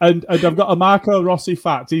I've got a Marco Rossi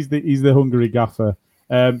fact. He's the Hungary gaffer.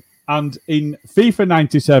 And in FIFA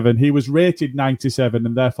 97, he was rated 97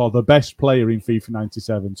 and therefore the best player in FIFA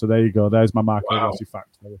 97. So there you go. There's my Marco Rossi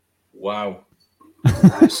fact. Wow.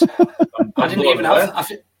 Nice. I didn't even have.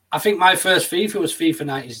 I think my first FIFA was FIFA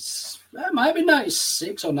 90. It might have been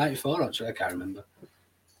 96 or 94. Actually, I can't remember.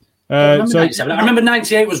 I remember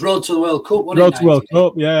 98 was Road to the World Cup. Road to the World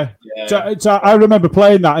Cup, yeah. So I remember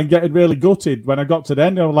playing that and getting really gutted when I got to the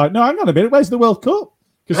end. I was like, no, hang on a minute, where's the World Cup?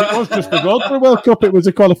 Because it was just the Road to the World Cup. It was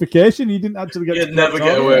a qualification. You didn't actually get. You'd never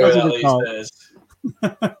get away with that these days.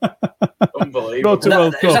 Unbelievable. Road to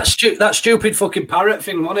World Cup. That stupid fucking parrot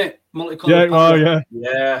thing, wasn't it? Yeah, well, yeah.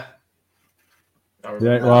 Yeah.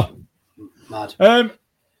 Yeah, well. Mad.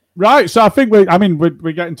 Right, so I think we're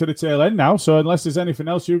getting to the tail end now. So unless there's anything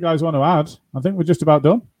else you guys want to add, I think we're just about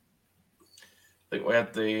done. I think we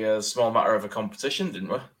had the small matter of a competition, didn't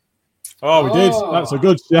we? Oh, we did. That's a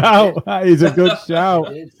good shout. That is a good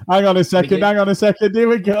shout. Hang on a second. Here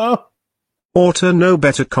we go. Auto No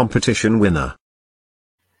Better competition winner.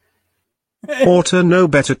 Auto no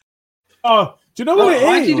better. Oh, do you know what it is?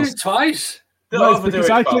 Why did you do it twice? No, it's because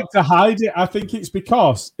I clicked to hide it. I think it's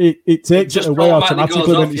because it takes it away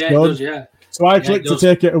automatically when it's done. Yeah. So I clicked to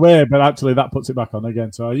take it away, but actually that puts it back on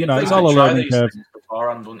again. So, it's all a learning curve.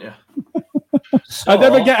 Beforehand, don't you? I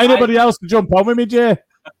never get anybody else to jump on with me, Jay.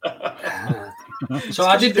 So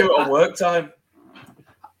I did do it at work time.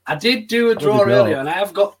 I did do a draw earlier, and I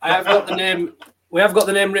have got the name. We have got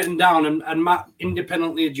the name written down, and Matt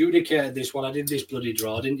independently adjudicated this one. I did this bloody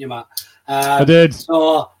draw, didn't you, Matt? I did.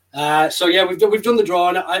 So yeah, we've done the draw,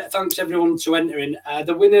 and thanks everyone to entering.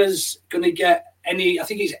 The winner's going to get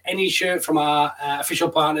any shirt from our official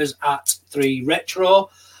partners at 3 Retro,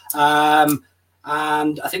 and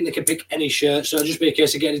I think they can pick any shirt. So it'll just be a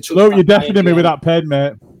case of getting in touch. Look, you're deafening me with that pen,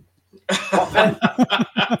 mate. What pen?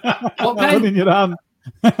 What pen? In your hand.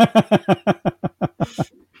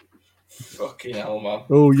 Fucking hell, man.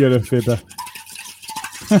 Oh, you're a fibber.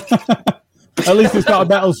 At least it's got a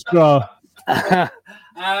metal straw. Hey,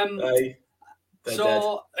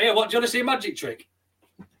 so, yeah, what do you want to see a magic trick?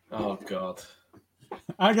 Oh, God.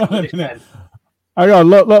 Hang on a minute. Hang on,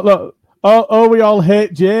 look. Oh, we all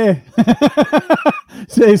hate Jay.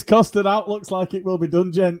 Says custard out looks like it will be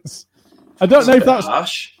done, gents. I don't know if that's...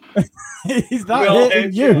 Harsh. Is that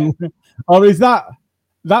hating you? Or is that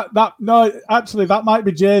no, actually that might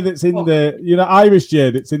be Jay that's in the Irish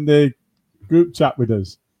Jay that's in the group chat with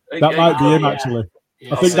us. That might be him actually.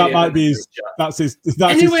 Yeah. I think that might be his anyway, his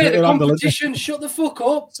the competition, shut the fuck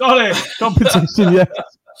up. Sorry, competition, yeah.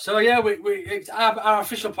 So yeah, we our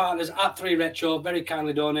official partners at 3 Retro very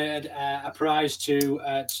kindly donated a prize to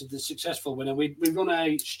the successful winner. We run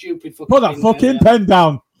a stupid fucking put that fucking pen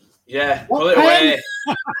down. Yeah, pull it away.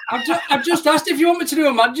 I've just asked if you want me to do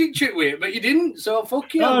a magic trick with it, but you didn't. So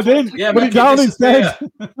fuck you. No, I didn't. Yeah, put it down instead.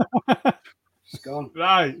 It's gone.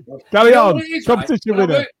 right. Carry on. Competition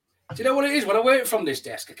with it. Do you know what it is? When I work from this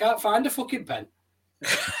desk, I can't find a fucking pen.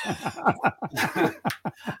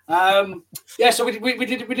 So we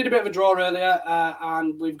did a bit of a draw earlier,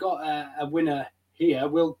 and we've got a winner here.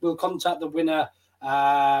 We'll contact the winner,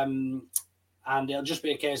 and it'll just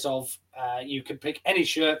be a case of you can pick any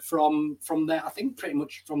shirt from their, I think pretty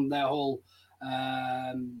much from their whole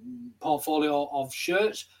portfolio of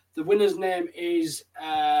shirts. The winner's name is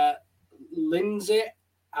Lindsay,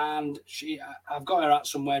 and I've got her at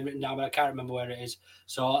somewhere written down, but I can't remember where it is.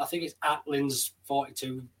 So I think it's at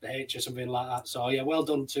Linz42H or something like that. So yeah, well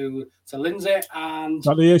done to Lindsay. And is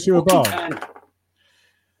that the issue about?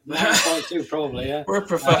 42 probably, yeah. We're a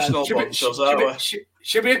professional bunch, aren't we?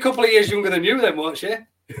 She'll be a couple of years younger than you then, won't she?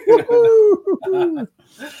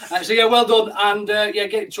 So yeah, well done, and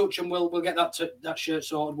get in touch, and we'll get that shirt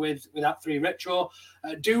sorted with that 3 Retro.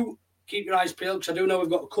 Do keep your eyes peeled, because I do know we've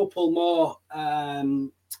got a couple more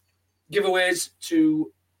giveaways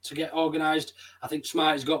to get organised. I think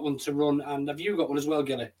Smarty's got one to run, and have you got one as well,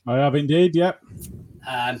 Gilly? I have indeed, yep.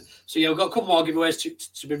 So yeah, we've got a couple more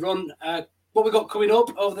giveaways to be run. What we've got coming up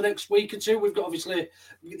over the next week or two, we've got obviously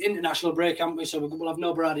the international break, haven't we? So we'll have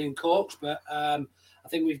no Brady and Corks, but I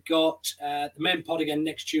think we've got the main pod again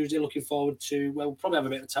next Tuesday. Looking forward to, we'll probably have a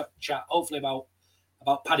bit of chat, hopefully about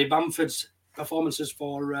Paddy Bamford's performances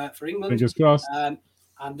for England. Fingers crossed.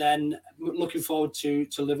 And then looking forward to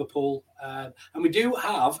Liverpool. And we do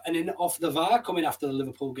have an off the VAR coming after the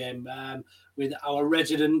Liverpool game with our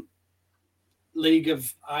resident League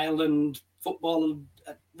of Ireland football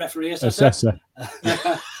referee assessor.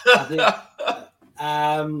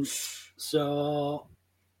 So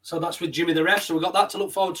that's with Jimmy the ref. So we've got that to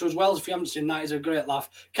look forward to as well. If you haven't seen that, he's a great laugh.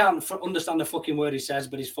 Can't understand the fucking word he says,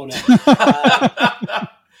 but he's funny. I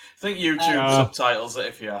think YouTube subtitles it,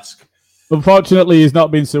 if you ask. Unfortunately, he's not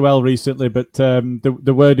been so well recently, but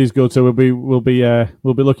the word is good. So we'll be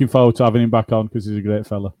looking forward to having him back on, because he's a great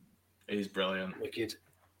fella. He's brilliant. Wicked.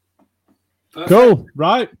 Perfect. Cool.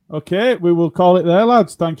 Right. Okay. We will call it there,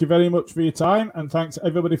 lads. Thank you very much for your time, and thanks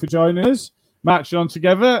everybody for joining us. Match on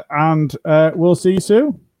together, and we'll see you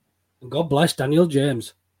soon. God bless Daniel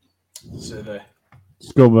James. See you.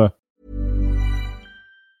 Scummer.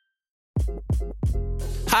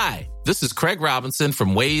 Hi, this is Craig Robinson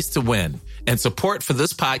from Ways to Win, and support for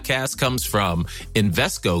this podcast comes from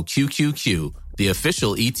Invesco QQQ, the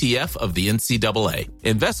official ETF of the NCAA.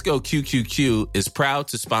 Invesco QQQ is proud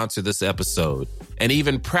to sponsor this episode, and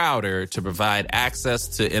even prouder to provide access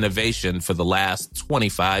to innovation for the last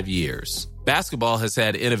 25 years. Basketball has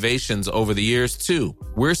had innovations over the years, too.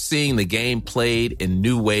 We're seeing the game played in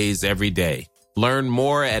new ways every day. Learn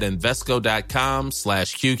more at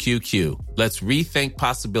Invesco.com/QQQ. Let's rethink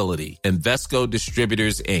possibility. Invesco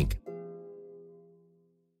Distributors, Inc.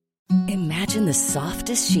 Imagine the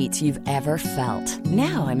softest sheets you've ever felt.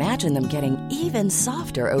 Now imagine them getting even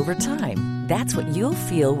softer over time. That's what you'll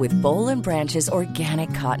feel with Boll & Branch's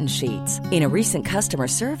organic cotton sheets. In a recent customer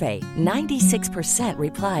survey, 96%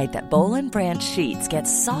 replied that Boll & Branch sheets get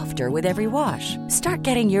softer with every wash. Start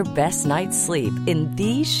getting your best night's sleep in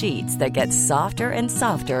these sheets that get softer and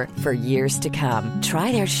softer for years to come.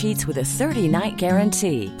 Try their sheets with a 30-night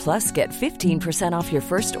guarantee. Plus, get 15% off your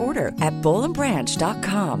first order at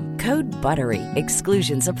bollandbranch.com. Code BUTTERY.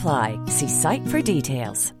 Exclusions apply. See site for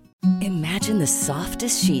details. Imagine the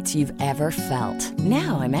softest sheets you've ever felt.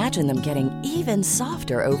 Now imagine them getting even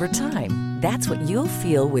softer over time. That's what you'll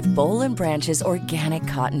feel with Boll & Branch's organic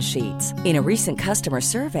cotton sheets. In a recent customer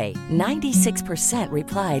survey, 96%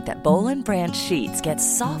 replied that Boll & Branch sheets get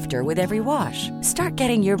softer with every wash. Start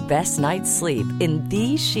getting your best night's sleep in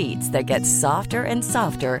these sheets that get softer and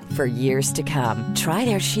softer for years to come. Try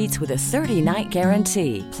their sheets with a 30-night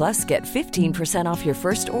guarantee. Plus, get 15% off your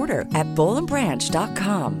first order at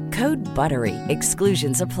bollandbranch.com. Code BUTTERY.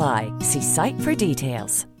 Exclusions apply. See site for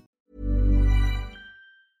details.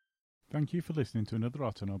 Thank you for listening to another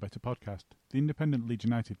Ought to Know Better podcast, the independent Leeds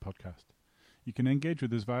United podcast. You can engage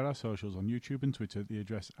with us via our socials on YouTube and Twitter at the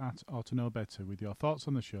address @OughToKnowBetter with your thoughts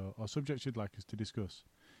on the show or subjects you'd like us to discuss.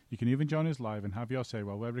 You can even join us live and have your say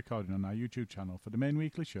while we're recording on our YouTube channel for the main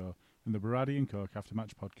weekly show and the Baradi and Coke After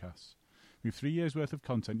Match podcasts. With 3 years' worth of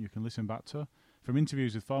content you can listen back to, from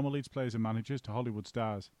interviews with former Leeds players and managers to Hollywood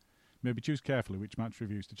stars. Maybe choose carefully which match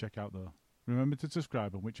reviews to check out though. Remember to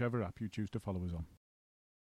subscribe on whichever app you choose to follow us on.